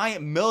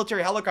giant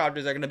military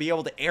helicopters that are going to be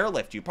able to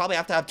airlift you. Probably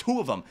have to have 2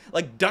 of them,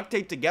 like duct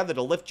taped together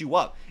to lift you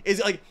up.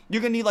 Is like,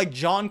 you're going to need like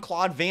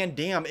Jean-Claude Van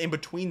Damme in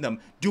between them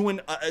doing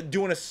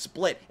a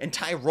split and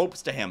tie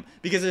ropes to him.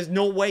 Because there's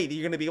no way that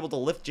you're going to be able to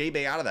lift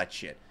J-Bay out of that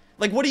shit.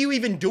 Like, what are you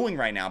even doing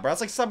right now, bro?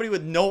 It's like somebody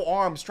with no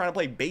arms trying to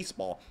play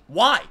baseball.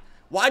 Why?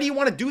 Why do you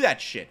want to do that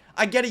shit?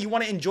 I get it, you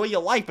want to enjoy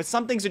your life, but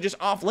some things are just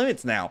off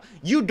limits now.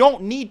 You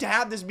don't need to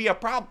have this be a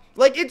problem.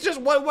 Like, it's just,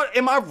 what,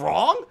 am I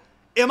wrong?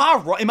 Am I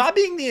wrong? Am I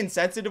being the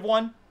insensitive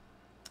one?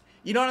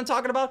 You know what I'm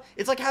talking about?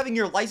 It's like having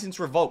your license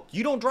revoked.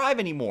 You don't drive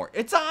anymore.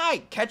 It's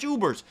alright, catch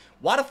Ubers.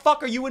 Why the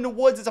fuck are you in the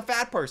woods as a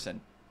fat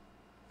person?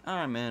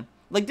 Alright, man.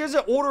 Like, there's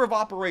an order of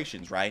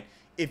operations, right?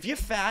 If you're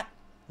fat,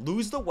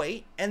 lose the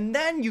weight, and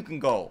then you can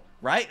go,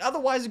 right?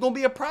 Otherwise, it's going to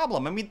be a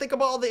problem. I mean, think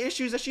about all the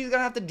issues that she's going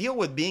to have to deal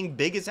with being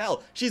big as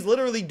hell. She's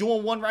literally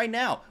doing one right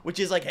now, which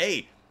is like,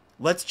 hey,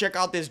 let's check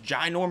out this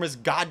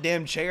ginormous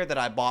goddamn chair that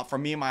I bought for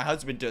me and my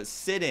husband to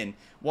sit in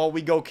while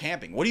we go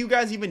camping. What are you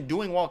guys even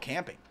doing while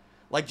camping?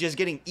 Like, just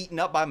getting eaten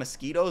up by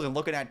mosquitoes and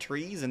looking at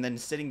trees and then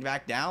sitting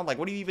back down? Like,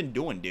 what are you even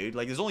doing, dude?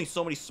 Like, there's only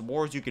so many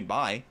s'mores you can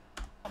buy.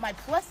 my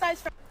plus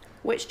size friend.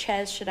 Which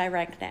chairs should I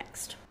rank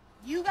next?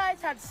 You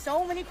guys had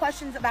so many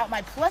questions about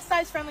my plus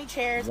size friendly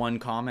chairs. One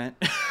comment.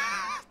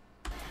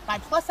 My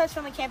plus size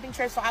friendly camping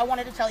chairs, so I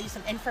wanted to tell you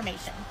some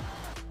information.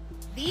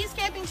 These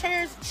camping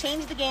chairs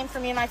changed the game for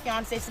me and my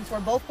fiance since we're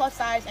both plus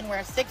size and we're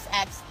a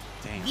 6X.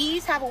 Damn.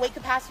 These have a weight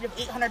capacity of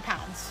 800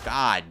 pounds.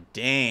 God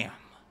damn.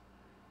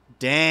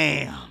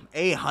 Damn.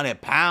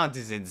 800 pounds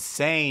is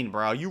insane,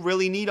 bro. You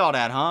really need all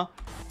that, huh?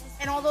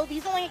 And although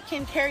these only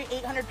can carry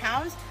 800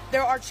 pounds,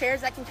 there are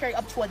chairs that can carry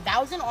up to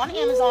 1,000 on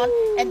Amazon,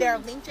 and they're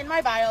linked in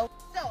my bio.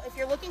 So if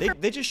you're looking for...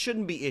 They just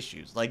shouldn't be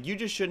issues. Like, you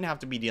just shouldn't have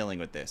to be dealing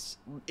with this.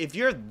 If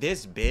you're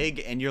this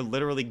big and you're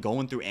literally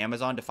going through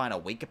Amazon to find a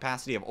weight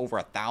capacity of over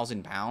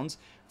 1,000 pounds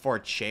for a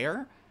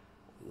chair,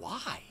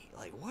 why?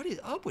 Like, what is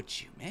up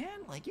with you, man?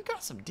 Like, you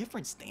got some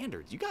different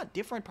standards. You got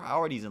different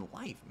priorities in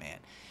life, man.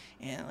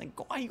 And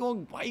like, why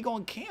you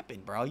going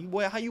camping, bro?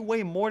 How you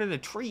weigh more than a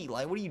tree?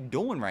 Like, what are you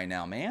doing right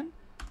now, man?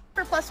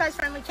 For plus size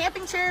friendly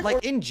camping chairs.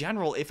 Like, in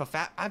general,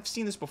 I've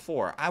seen this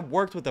before. I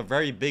worked with a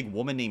very big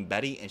woman named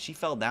Betty, and she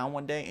fell down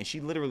one day, and she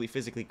literally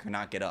physically could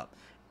not get up.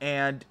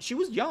 And she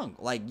was young,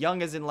 like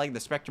young as in like the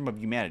spectrum of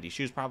humanity.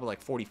 She was probably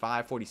like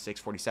 45,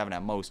 46, 47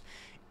 at most.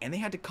 And they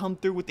had to come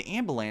through with the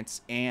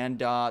ambulance, and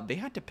they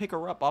had to pick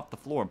her up off the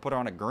floor and put her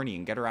on a gurney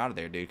and get her out of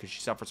there, dude, because she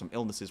suffered some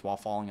illnesses while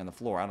falling on the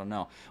floor. I don't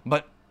know.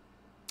 But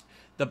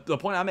the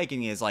point I'm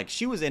making is, like,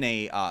 she was in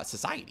a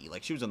society.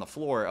 Like, she was on the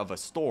floor of a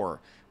store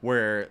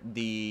where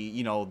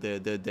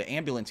the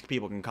ambulance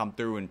people can come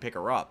through and pick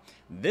her up.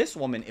 This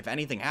woman, if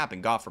anything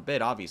happened, God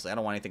forbid, obviously, I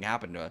don't want anything to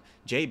happen to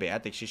J-Bay. I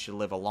think she should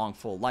live a long,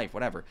 full life,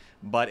 whatever.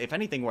 But if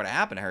anything were to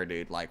happen to her,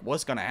 dude, like,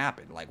 what's going to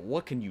happen? Like,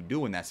 what can you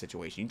do in that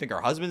situation? You think her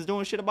husband's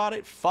doing shit about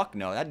it? Fuck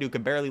no. That dude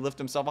could barely lift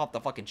himself off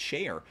the fucking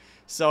chair.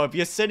 So if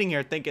you're sitting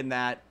here thinking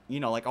that,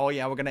 like, oh,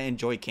 yeah, we're going to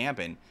enjoy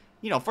camping,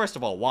 first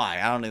of all, why?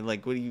 I don't know,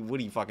 like, what are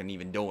you fucking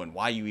even doing?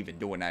 Why are you even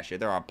doing that shit?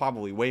 There are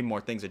probably way more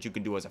things that you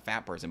can do as a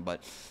fat person,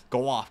 but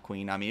go off,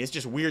 queen. I mean, it's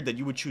just weird that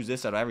you would choose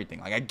this out of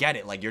everything. Like, I get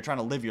it. Like, you're trying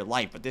to live your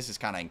life, but this is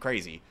kind of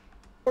crazy.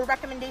 For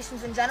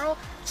recommendations in general,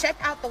 check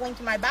out the link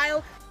in my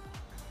bio.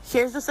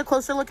 Here's just a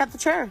closer look at the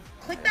chair.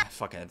 Click that.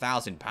 Fucking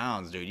 1,000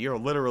 pounds, dude. You're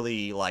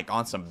literally, like,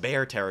 on some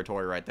bear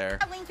territory right there.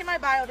 Link in my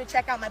bio to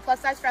check out my plus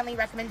size friendly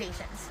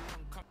recommendations.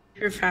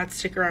 You're fat,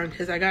 stick around,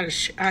 because I got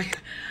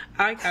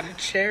a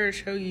chair to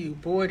show you.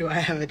 Boy, do I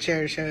have a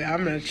chair to show you.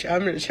 I'm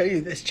gonna show you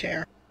this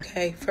chair.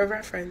 Okay, for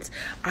reference,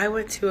 I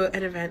went to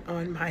an event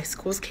on my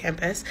school's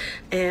campus,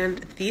 and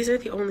these are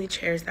the only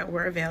chairs that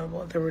were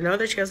available. There were no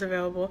other chairs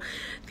available.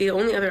 The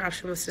only other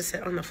option was to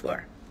sit on the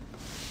floor.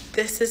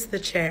 This is the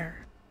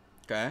chair.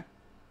 Okay.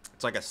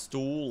 It's like a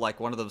stool, like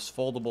one of those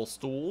foldable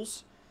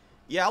stools.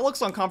 Yeah, it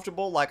looks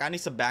uncomfortable. Like, I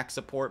need some back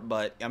support,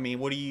 but, I mean,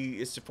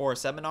 is it for a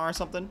seminar or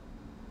something?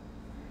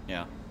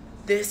 Yeah.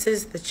 This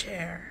is the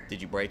chair.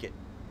 Did you break it?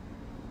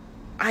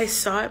 I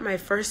saw it, my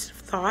first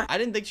thought. I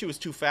didn't think she was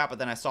too fat, but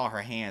then I saw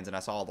her hands and I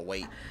saw all the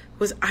weight.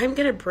 Was, I'm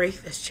gonna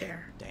break this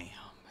chair. Damn.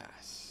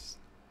 That's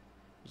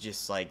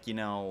just like,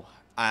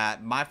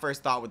 my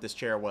first thought with this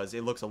chair was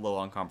it looks a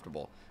little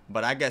uncomfortable.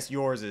 But I guess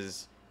yours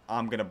is,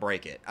 I'm gonna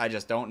break it. I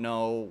just don't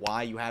know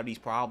why you have these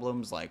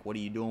problems. Like, what are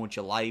you doing with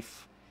your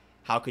life?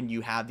 How can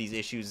you have these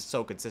issues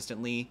so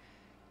consistently?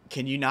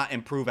 Can you not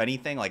improve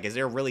anything? Like, is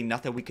there really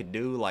nothing we could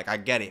do? Like, I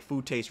get it.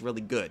 Food tastes really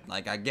good.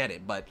 Like, I get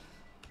it. But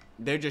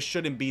there just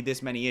shouldn't be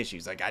this many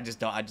issues. Like, I just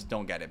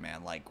don't get it,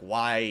 man. Like,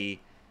 why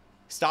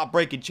stop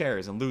breaking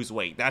chairs and lose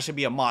weight? That should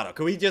be a motto.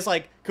 Could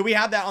we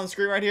have that on the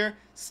screen right here?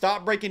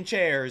 Stop breaking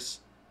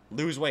chairs,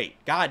 lose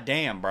weight. God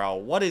damn, bro.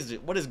 What is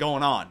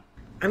going on?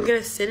 I'm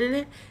gonna sit in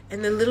it,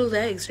 and the little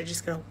legs are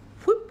just gonna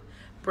whoop,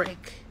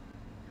 break.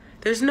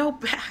 There's no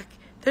back.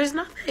 There's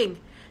nothing.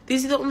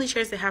 These are the only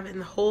chairs they have in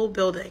the whole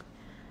building.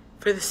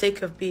 For the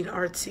sake of being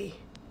artsy.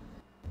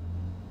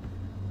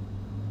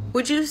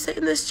 Would you sit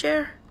in this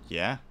chair?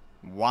 Yeah.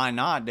 Why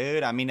not,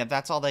 dude? I mean, if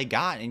that's all they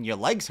got and your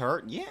legs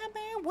hurt, yeah,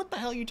 man, what the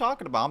hell are you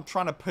talking about? I'm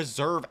trying to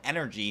preserve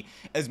energy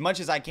as much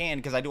as I can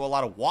because I do a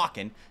lot of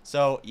walking.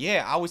 So,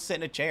 yeah, I would sit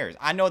in the chairs.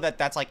 I know that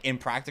that's, like,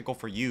 impractical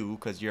for you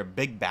because you're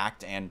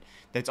big-backed and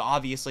that's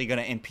obviously going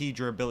to impede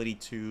your ability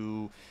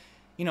to,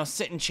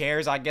 sit in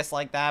chairs, I guess,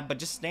 like that, but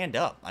just stand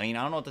up. I mean,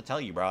 I don't know what to tell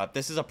you, bro. If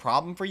this is a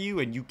problem for you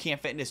and you can't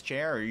fit in this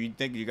chair or you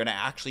think you're going to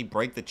actually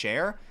break the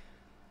chair,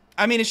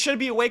 I mean, it should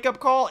be a wake-up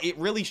call. It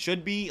really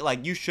should be.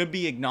 Like, you should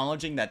be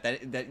acknowledging that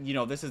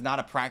this is not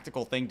a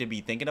practical thing to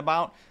be thinking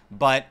about,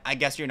 but I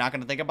guess you're not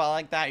going to think about it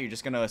like that. You're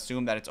just going to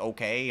assume that it's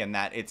okay and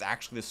that it's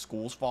actually the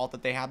school's fault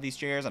that they have these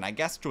chairs, and I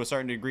guess to a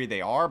certain degree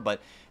they are, but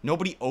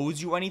nobody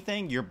owes you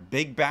anything. You're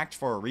big-backed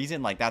for a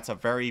reason. Like, that's a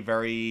very,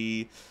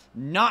 very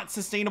not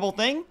sustainable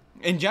thing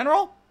in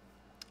general,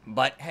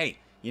 but hey,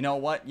 you know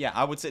what? Yeah,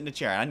 I would sit in a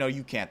chair. I know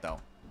you can't, though.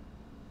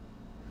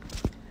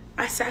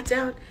 I sat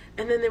down,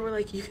 and then they were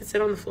like, you can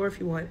sit on the floor if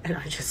you want, and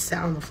I just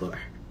sat on the floor.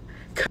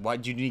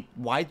 Why'd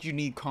you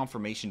need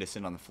confirmation to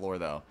sit on the floor,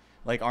 though?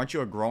 Like, aren't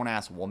you a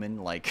grown-ass woman?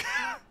 Like,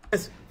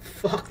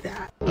 fuck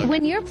that.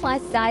 When you're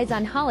plus size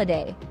on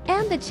holiday,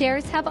 and the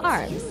chairs have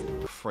arms.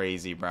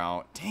 Crazy,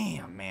 bro.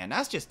 Damn, man,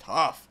 that's just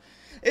tough.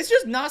 It's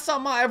just not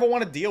something I ever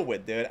want to deal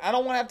with, dude. I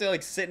don't want to have to,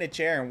 like, sit in a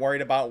chair and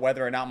worried about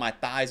whether or not my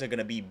thighs are going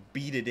to be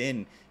beaded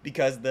in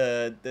because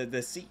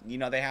the seat,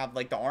 they have,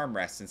 like, the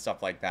armrests and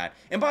stuff like that.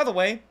 And by the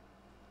way,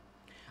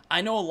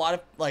 I know a lot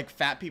of, like,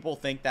 fat people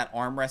think that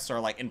armrests are,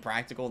 like,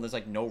 impractical and there's,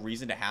 like, no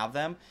reason to have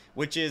them,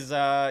 which is,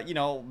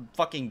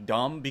 fucking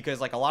dumb because,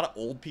 like, a lot of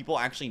old people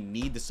actually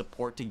need the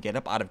support to get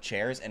up out of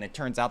chairs, and it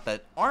turns out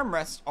that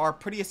armrests are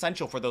pretty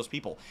essential for those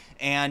people.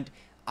 And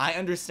I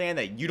understand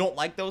that you don't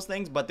like those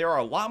things, but there are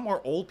a lot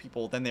more old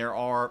people than there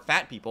are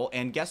fat people,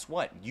 and guess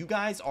what? You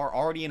guys are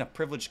already in a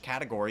privileged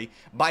category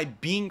by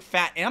being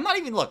fat, and I'm not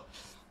even, look,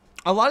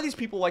 a lot of these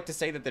people like to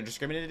say that they're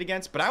discriminated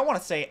against, but I want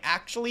to say,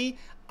 actually,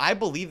 I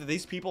believe that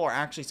these people are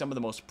actually some of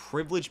the most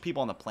privileged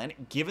people on the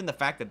planet, given the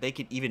fact that they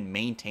can even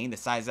maintain the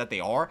size that they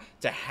are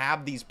to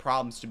have these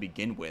problems to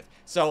begin with.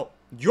 So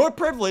you're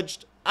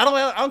privileged. I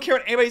don't care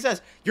what anybody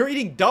says. You're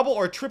eating double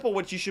or triple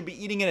what you should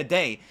be eating in a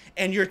day,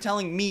 and you're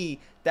telling me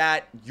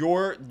that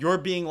you're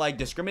being like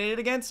discriminated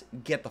against?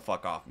 Get the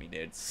fuck off me,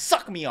 dude.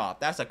 Suck me off.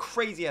 That's a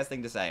crazy ass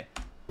thing to say.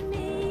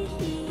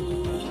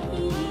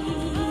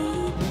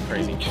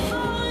 Crazy.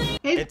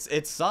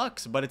 It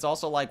sucks, but it's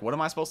also like, what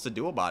am I supposed to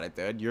do about it,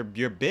 dude?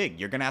 You're big.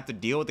 You're gonna have to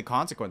deal with the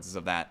consequences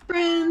of that.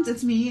 Friends,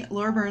 it's me,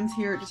 Laura Burns,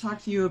 here to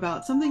talk to you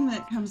about something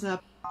that comes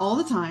up all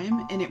the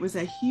time, and it was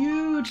a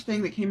huge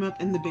thing that came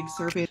up in the big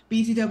survey.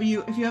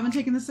 BTW, if you haven't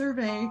taken the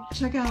survey,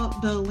 check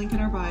out the link in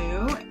our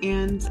bio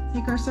and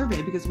take our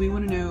survey, because we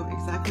want to know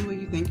exactly what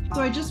you think.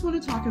 So I just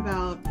want to talk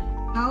about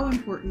how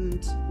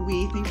important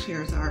we think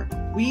chairs are.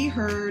 We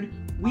heard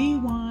we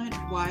want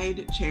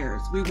wide chairs.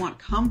 We want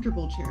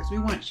comfortable chairs. We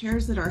want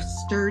chairs that are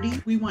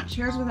sturdy. We want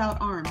chairs without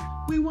arms.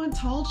 We want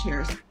tall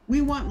chairs.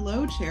 We want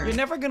low chairs. You're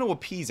never going to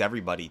appease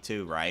everybody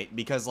too, right?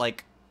 Because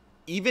like,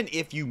 even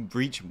if you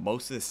reach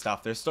most of this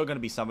stuff, there's still going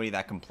to be somebody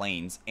that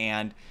complains.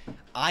 And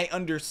I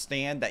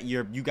understand that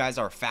you guys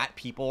are fat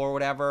people or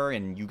whatever,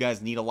 and you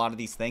guys need a lot of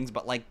these things.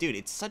 But like, dude,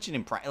 it's such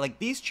an like,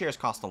 these chairs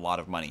cost a lot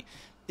of money.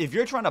 If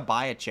you're trying to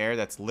buy a chair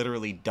that's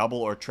literally double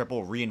or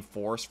triple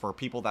reinforced for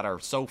people that are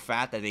so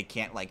fat that they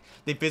can't, like,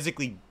 they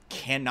physically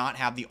cannot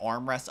have the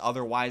armrest,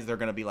 otherwise they're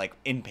going to be like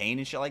in pain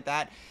and shit like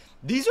that.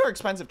 These are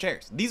expensive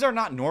chairs. These are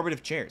not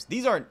normative chairs.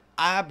 These are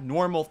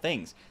abnormal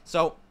things.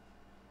 So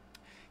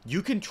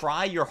you can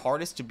try your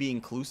hardest to be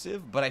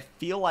inclusive, but I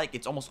feel like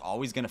it's almost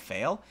always going to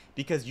fail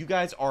because you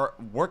guys are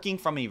working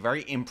from a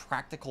very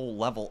impractical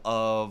level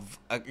of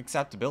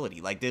acceptability.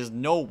 Like, there's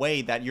no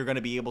way that you're going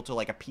to be able to,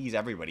 like, appease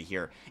everybody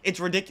here. It's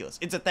ridiculous.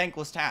 It's a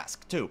thankless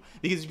task, too,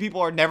 because people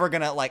are never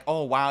going to, like,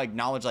 oh, wow,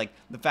 acknowledge, like,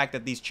 the fact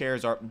that these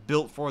chairs are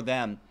built for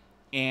them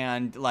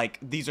and, like,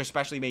 these are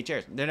specially made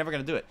chairs. They're never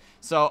going to do it.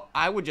 So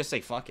I would just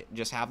say, fuck it.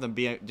 Just have them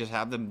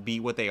be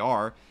what they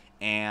are.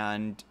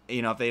 And,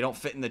 you know, if they don't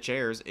fit in the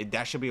chairs,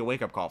 that should be a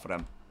wake-up call for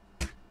them.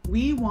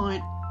 We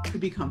want to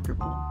be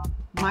comfortable.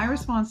 My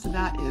response to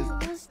that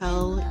is,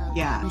 hell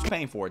yeah. Who's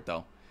paying for it,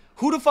 though?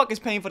 Who the fuck is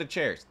paying for the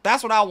chairs?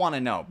 That's what I want to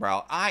know,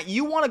 bro.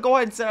 You want to go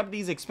ahead and set up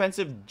these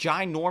expensive,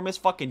 ginormous,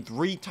 fucking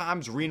 3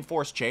 times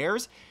reinforced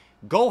chairs?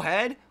 Go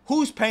ahead.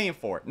 Who's paying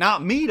for it?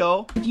 Not me,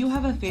 though. If you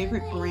have a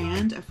favorite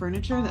brand of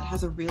furniture that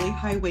has a really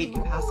high weight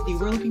capacity,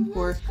 we're looking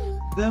for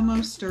the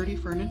most sturdy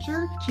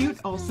furniture. Cute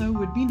also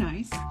would be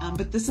nice,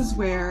 but this is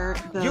where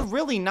You're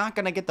really not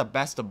going to get the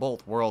best of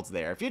both worlds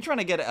there. If you're trying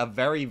to get a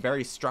very,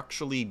 very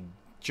structurally,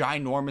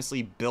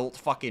 ginormously built,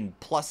 fucking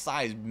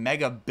plus-size,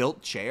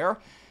 mega-built chair,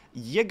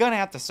 you're gonna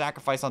have to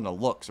sacrifice on the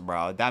looks,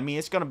 bro. I mean,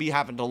 it's gonna be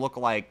having to look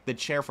like the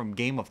chair from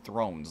Game of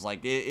Thrones.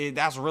 Like,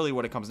 that's really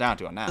what it comes down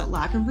to on that. The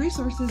lack of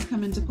resources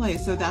come into play,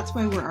 so that's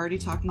why we're already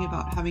talking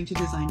about having to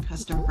design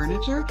custom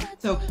furniture.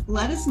 So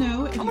let us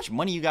know if how much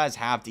money you guys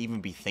have to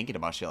even be thinking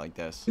about shit like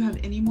this. you have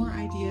any more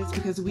ideas,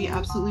 because we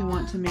absolutely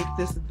want to make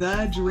this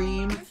the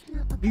dream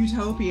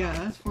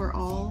utopia for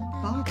all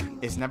bodies.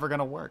 It's never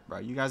gonna work, bro.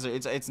 You guys are,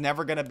 it's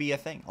never gonna be a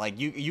thing. Like,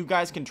 you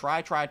guys can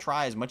try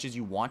as much as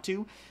you want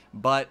to,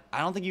 but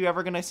I don't think you're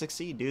ever gonna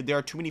succeed, dude. There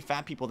are too many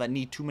fat people that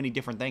need too many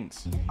different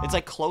things. It's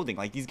like clothing.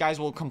 Like, these guys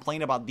will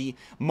complain about the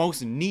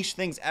most niche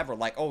things ever.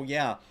 Like, oh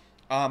yeah,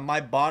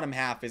 my bottom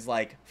half is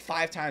like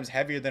 5 times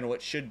heavier than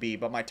what should be,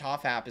 but my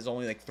top half is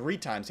only like 3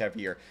 times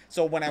heavier.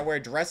 So when I wear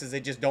dresses, they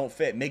just don't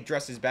fit. Make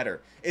dresses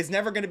better. It's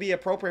never gonna be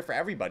appropriate for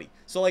everybody.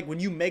 So like, when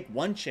you make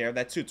one chair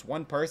that suits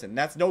one person,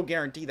 that's no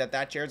guarantee that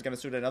that chair is gonna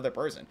suit another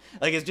person.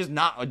 Like, it's just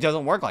not. It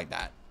doesn't work like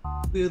that.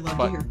 We would love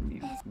to hear from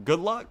you. Good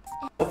luck.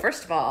 Well,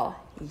 first of all,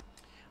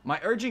 my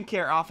urgent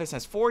care office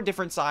has 4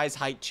 different size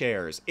height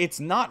chairs. It's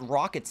not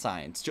rocket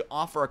science to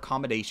offer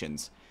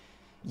accommodations.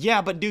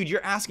 Yeah, but dude,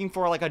 you're asking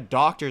for like a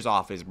doctor's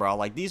office, bro.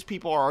 Like, these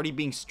people are already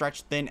being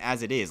stretched thin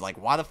as it is.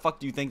 Like, why the fuck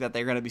do you think that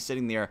they're going to be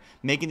sitting there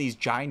making these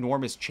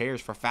ginormous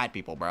chairs for fat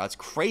people, bro? That's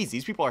crazy.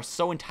 These people are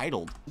so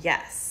entitled.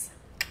 Yes.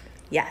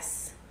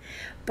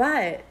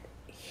 But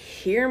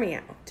hear me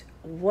out.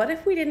 What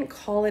if we didn't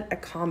call it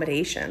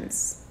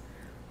accommodations?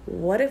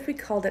 What if we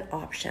called it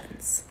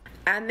options?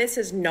 And this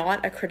is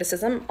not a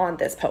criticism on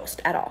this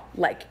post at all.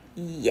 Like,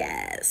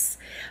 yes.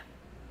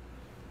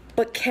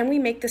 But can we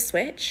make the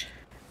switch?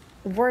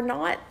 We're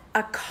not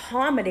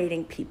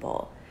accommodating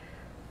people.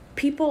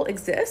 People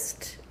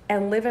exist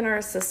and live in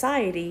our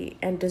society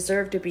and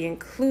deserve to be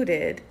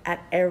included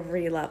at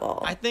every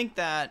level. I think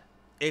that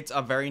it's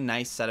a very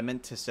nice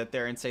sentiment to sit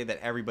there and say that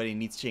everybody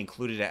needs to be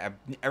included at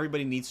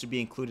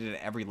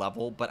every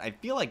level, but I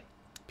feel like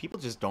people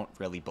just don't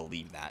really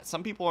believe that.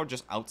 Some people are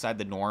just outside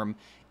the norm,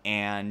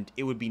 and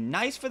it would be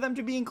nice for them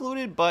to be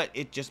included, but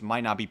it just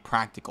might not be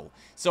practical.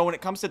 So when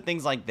it comes to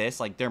things like this,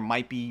 like, there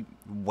might be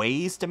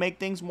ways to make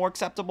things more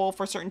acceptable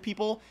for certain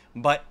people,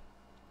 but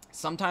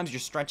sometimes you're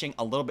stretching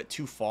a little bit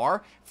too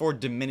far for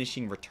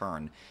diminishing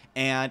return.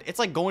 And it's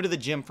like going to the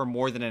gym for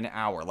more than an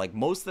hour. Like,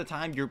 most of the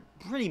time you're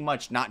pretty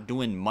much not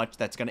doing much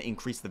that's going to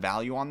increase the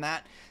value on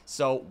that.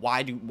 So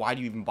why do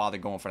you even bother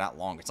going for that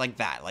long? It's like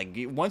that. Like,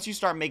 once you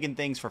start making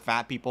things for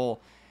fat people,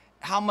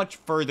 how much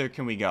further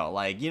can we go?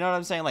 Like, you know what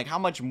I'm saying? Like, how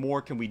much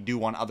more can we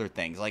do on other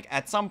things? Like,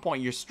 at some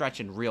point you're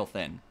stretching real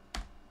thin.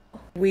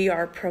 We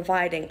are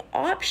providing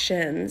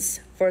options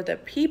for the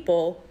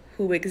people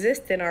who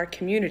exist in our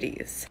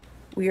communities.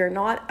 We are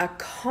not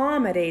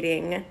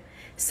accommodating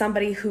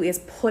somebody who is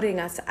putting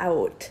us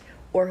out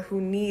or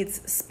who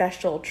needs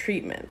special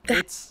treatment.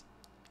 It's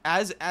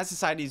as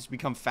society's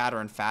become fatter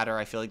and fatter,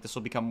 I feel like this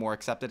will become more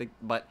accepted,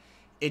 but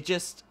it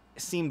just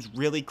seems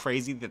really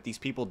crazy that these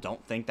people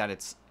don't think that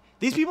it's...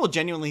 These people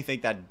genuinely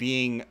think that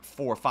being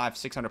 400, 500,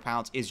 600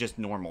 pounds is just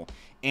normal.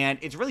 And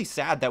it's really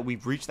sad that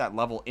we've reached that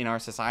level in our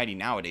society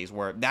nowadays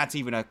where that's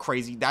even a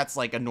crazy... That's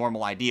like a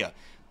normal idea.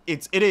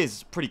 It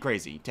is pretty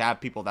crazy to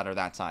have people that are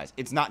that size.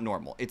 It's not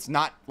normal. It's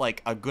not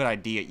like a good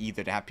idea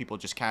either to have people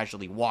just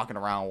casually walking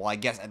around. Well, I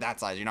guess at that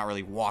size, you're not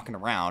really walking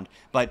around,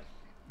 but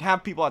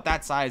have people at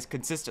that size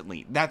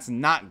consistently. That's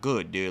not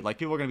good, dude. Like,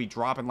 people are going to be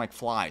dropping like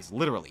flies,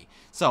 literally.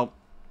 So,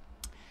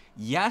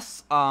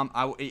 yes,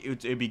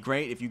 it'd be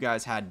great if you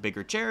guys had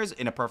bigger chairs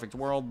in a perfect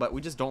world, but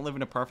we just don't live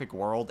in a perfect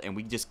world, and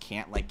we just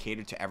can't, like,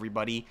 cater to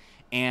everybody.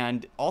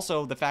 And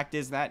also, the fact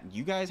is that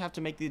you guys have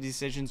to make the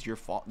decisions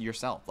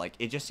yourself. Like,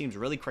 it just seems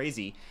really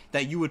crazy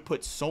that you would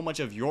put so much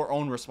of your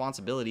own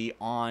responsibility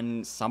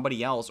on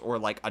somebody else, or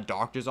like a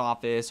doctor's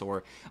office,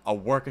 or a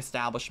work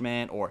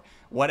establishment, or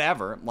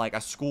whatever, like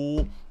a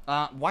school.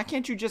 Why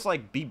can't you just,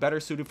 like, be better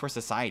suited for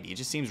society? It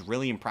just seems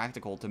really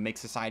impractical to make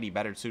society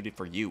better suited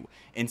for you,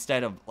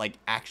 instead of, like,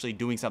 actually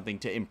doing something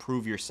to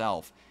improve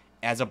yourself.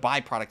 As a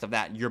byproduct of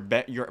that, you're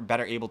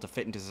better able to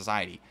fit into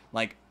society.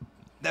 Like,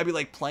 that'd be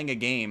like playing a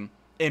game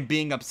and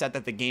being upset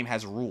that the game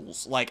has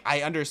rules. Like,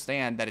 I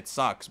understand that it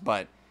sucks,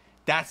 but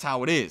that's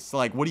how it is. So,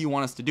 like, what do you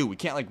want us to do? We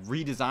can't, like,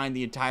 redesign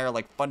the entire,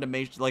 like,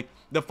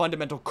 the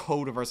fundamental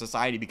code of our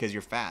society because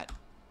you're fat.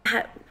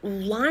 That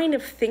line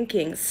of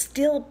thinking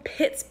still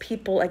pits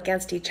people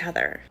against each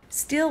other,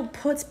 still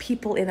puts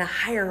people in a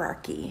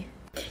hierarchy.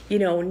 You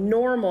know,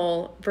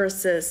 normal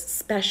versus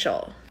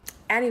special.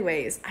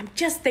 Anyways, I'm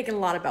just thinking a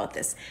lot about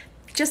this.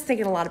 Just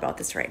thinking a lot about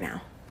this right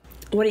now.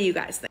 What do you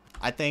guys think?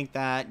 I think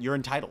that you're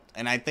entitled,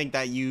 and I think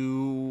that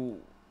you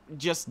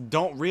just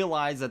don't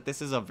realize that this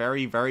is a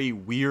very, very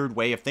weird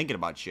way of thinking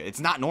about shit.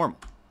 It's not normal.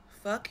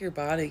 Fuck your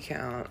body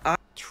count.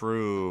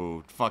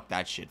 True. Fuck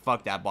that shit.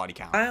 Fuck that body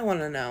count. I want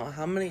to know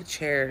how many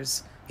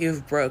chairs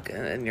you've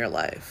broken in your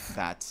life.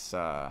 That's,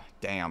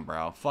 damn,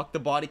 bro. Fuck the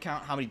body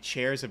count. How many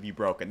chairs have you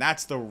broken?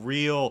 That's the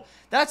real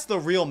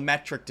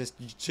metric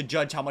to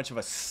judge how much of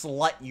a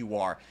slut you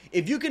are.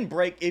 If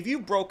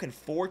you've broken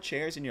 4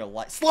 chairs in your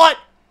life, slut!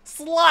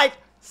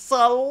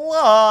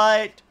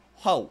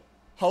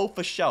 Ho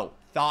for show.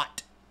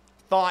 Thought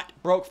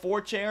broke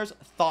 4 chairs.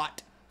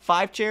 Thought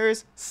 5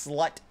 chairs.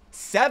 Slut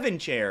 7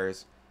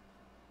 chairs.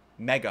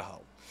 Mega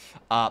ho.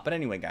 But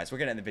anyway, guys, we're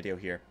gonna end the video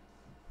here.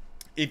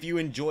 If you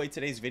enjoyed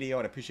today's video,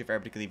 I'd appreciate if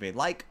everybody could leave a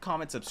like,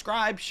 comment,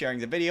 subscribe, sharing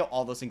the video,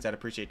 all those things I'd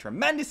appreciate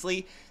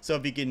tremendously. So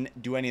if you can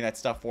do any of that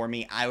stuff for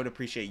me, I would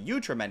appreciate you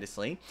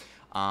tremendously.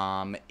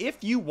 If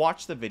you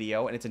watch the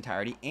video in its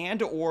entirety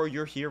and or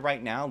you're here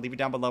right now, leave it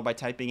down below by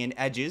typing in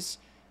edges,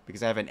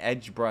 because I have an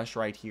edge brush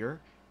right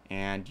here,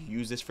 and you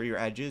use this for your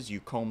edges. You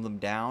comb them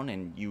down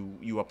and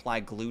you apply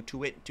glue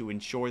to it to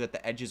ensure that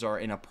the edges are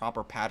in a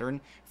proper pattern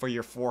for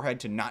your forehead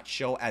to not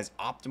show as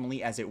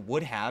optimally as it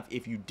would have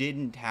if you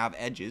didn't have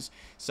edges.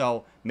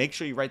 So make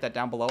sure you write that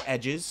down below,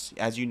 edges.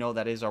 As you know,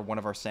 that is one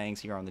of our sayings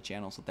here on the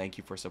channel. So thank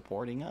you for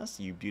supporting us,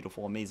 you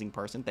beautiful, amazing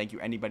person. Thank you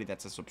anybody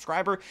that's a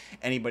subscriber,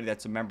 anybody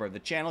that's a member of the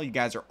channel. You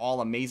guys are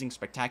all amazing,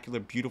 spectacular,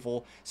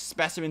 beautiful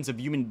specimens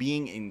of human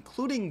being,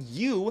 including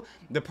you,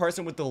 the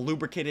person with the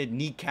lubricated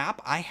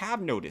kneecap. I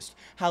have noticed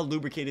how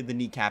lubricated the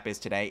kneecap is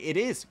today. It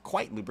is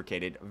quite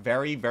lubricated,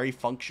 very, very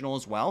functional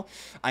as well.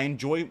 I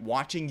enjoy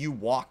watching you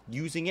walk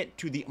using it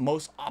to the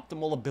most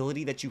optimal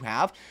ability that you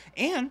have,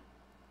 and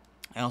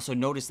I also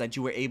noticed that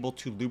you were able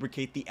to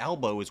lubricate the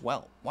elbow as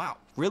well. Wow,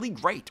 really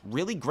great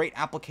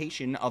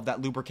application of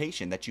that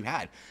lubrication that you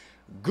had.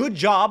 Good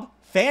job,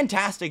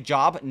 fantastic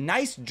job,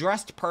 nice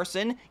dressed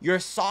person, your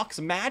socks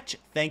match.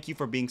 Thank you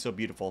for being so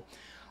beautiful.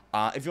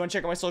 If you want to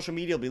check out my social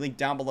media, it'll be linked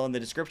down below in the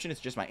description. It's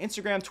just my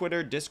Instagram,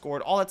 Twitter,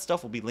 Discord, all that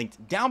stuff will be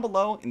linked down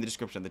below in the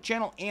description of the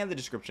channel and the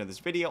description of this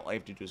video. All you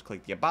have to do is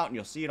click the about and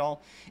you'll see it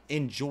all.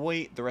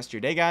 Enjoy the rest of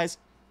your day, guys.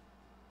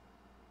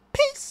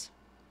 Peace!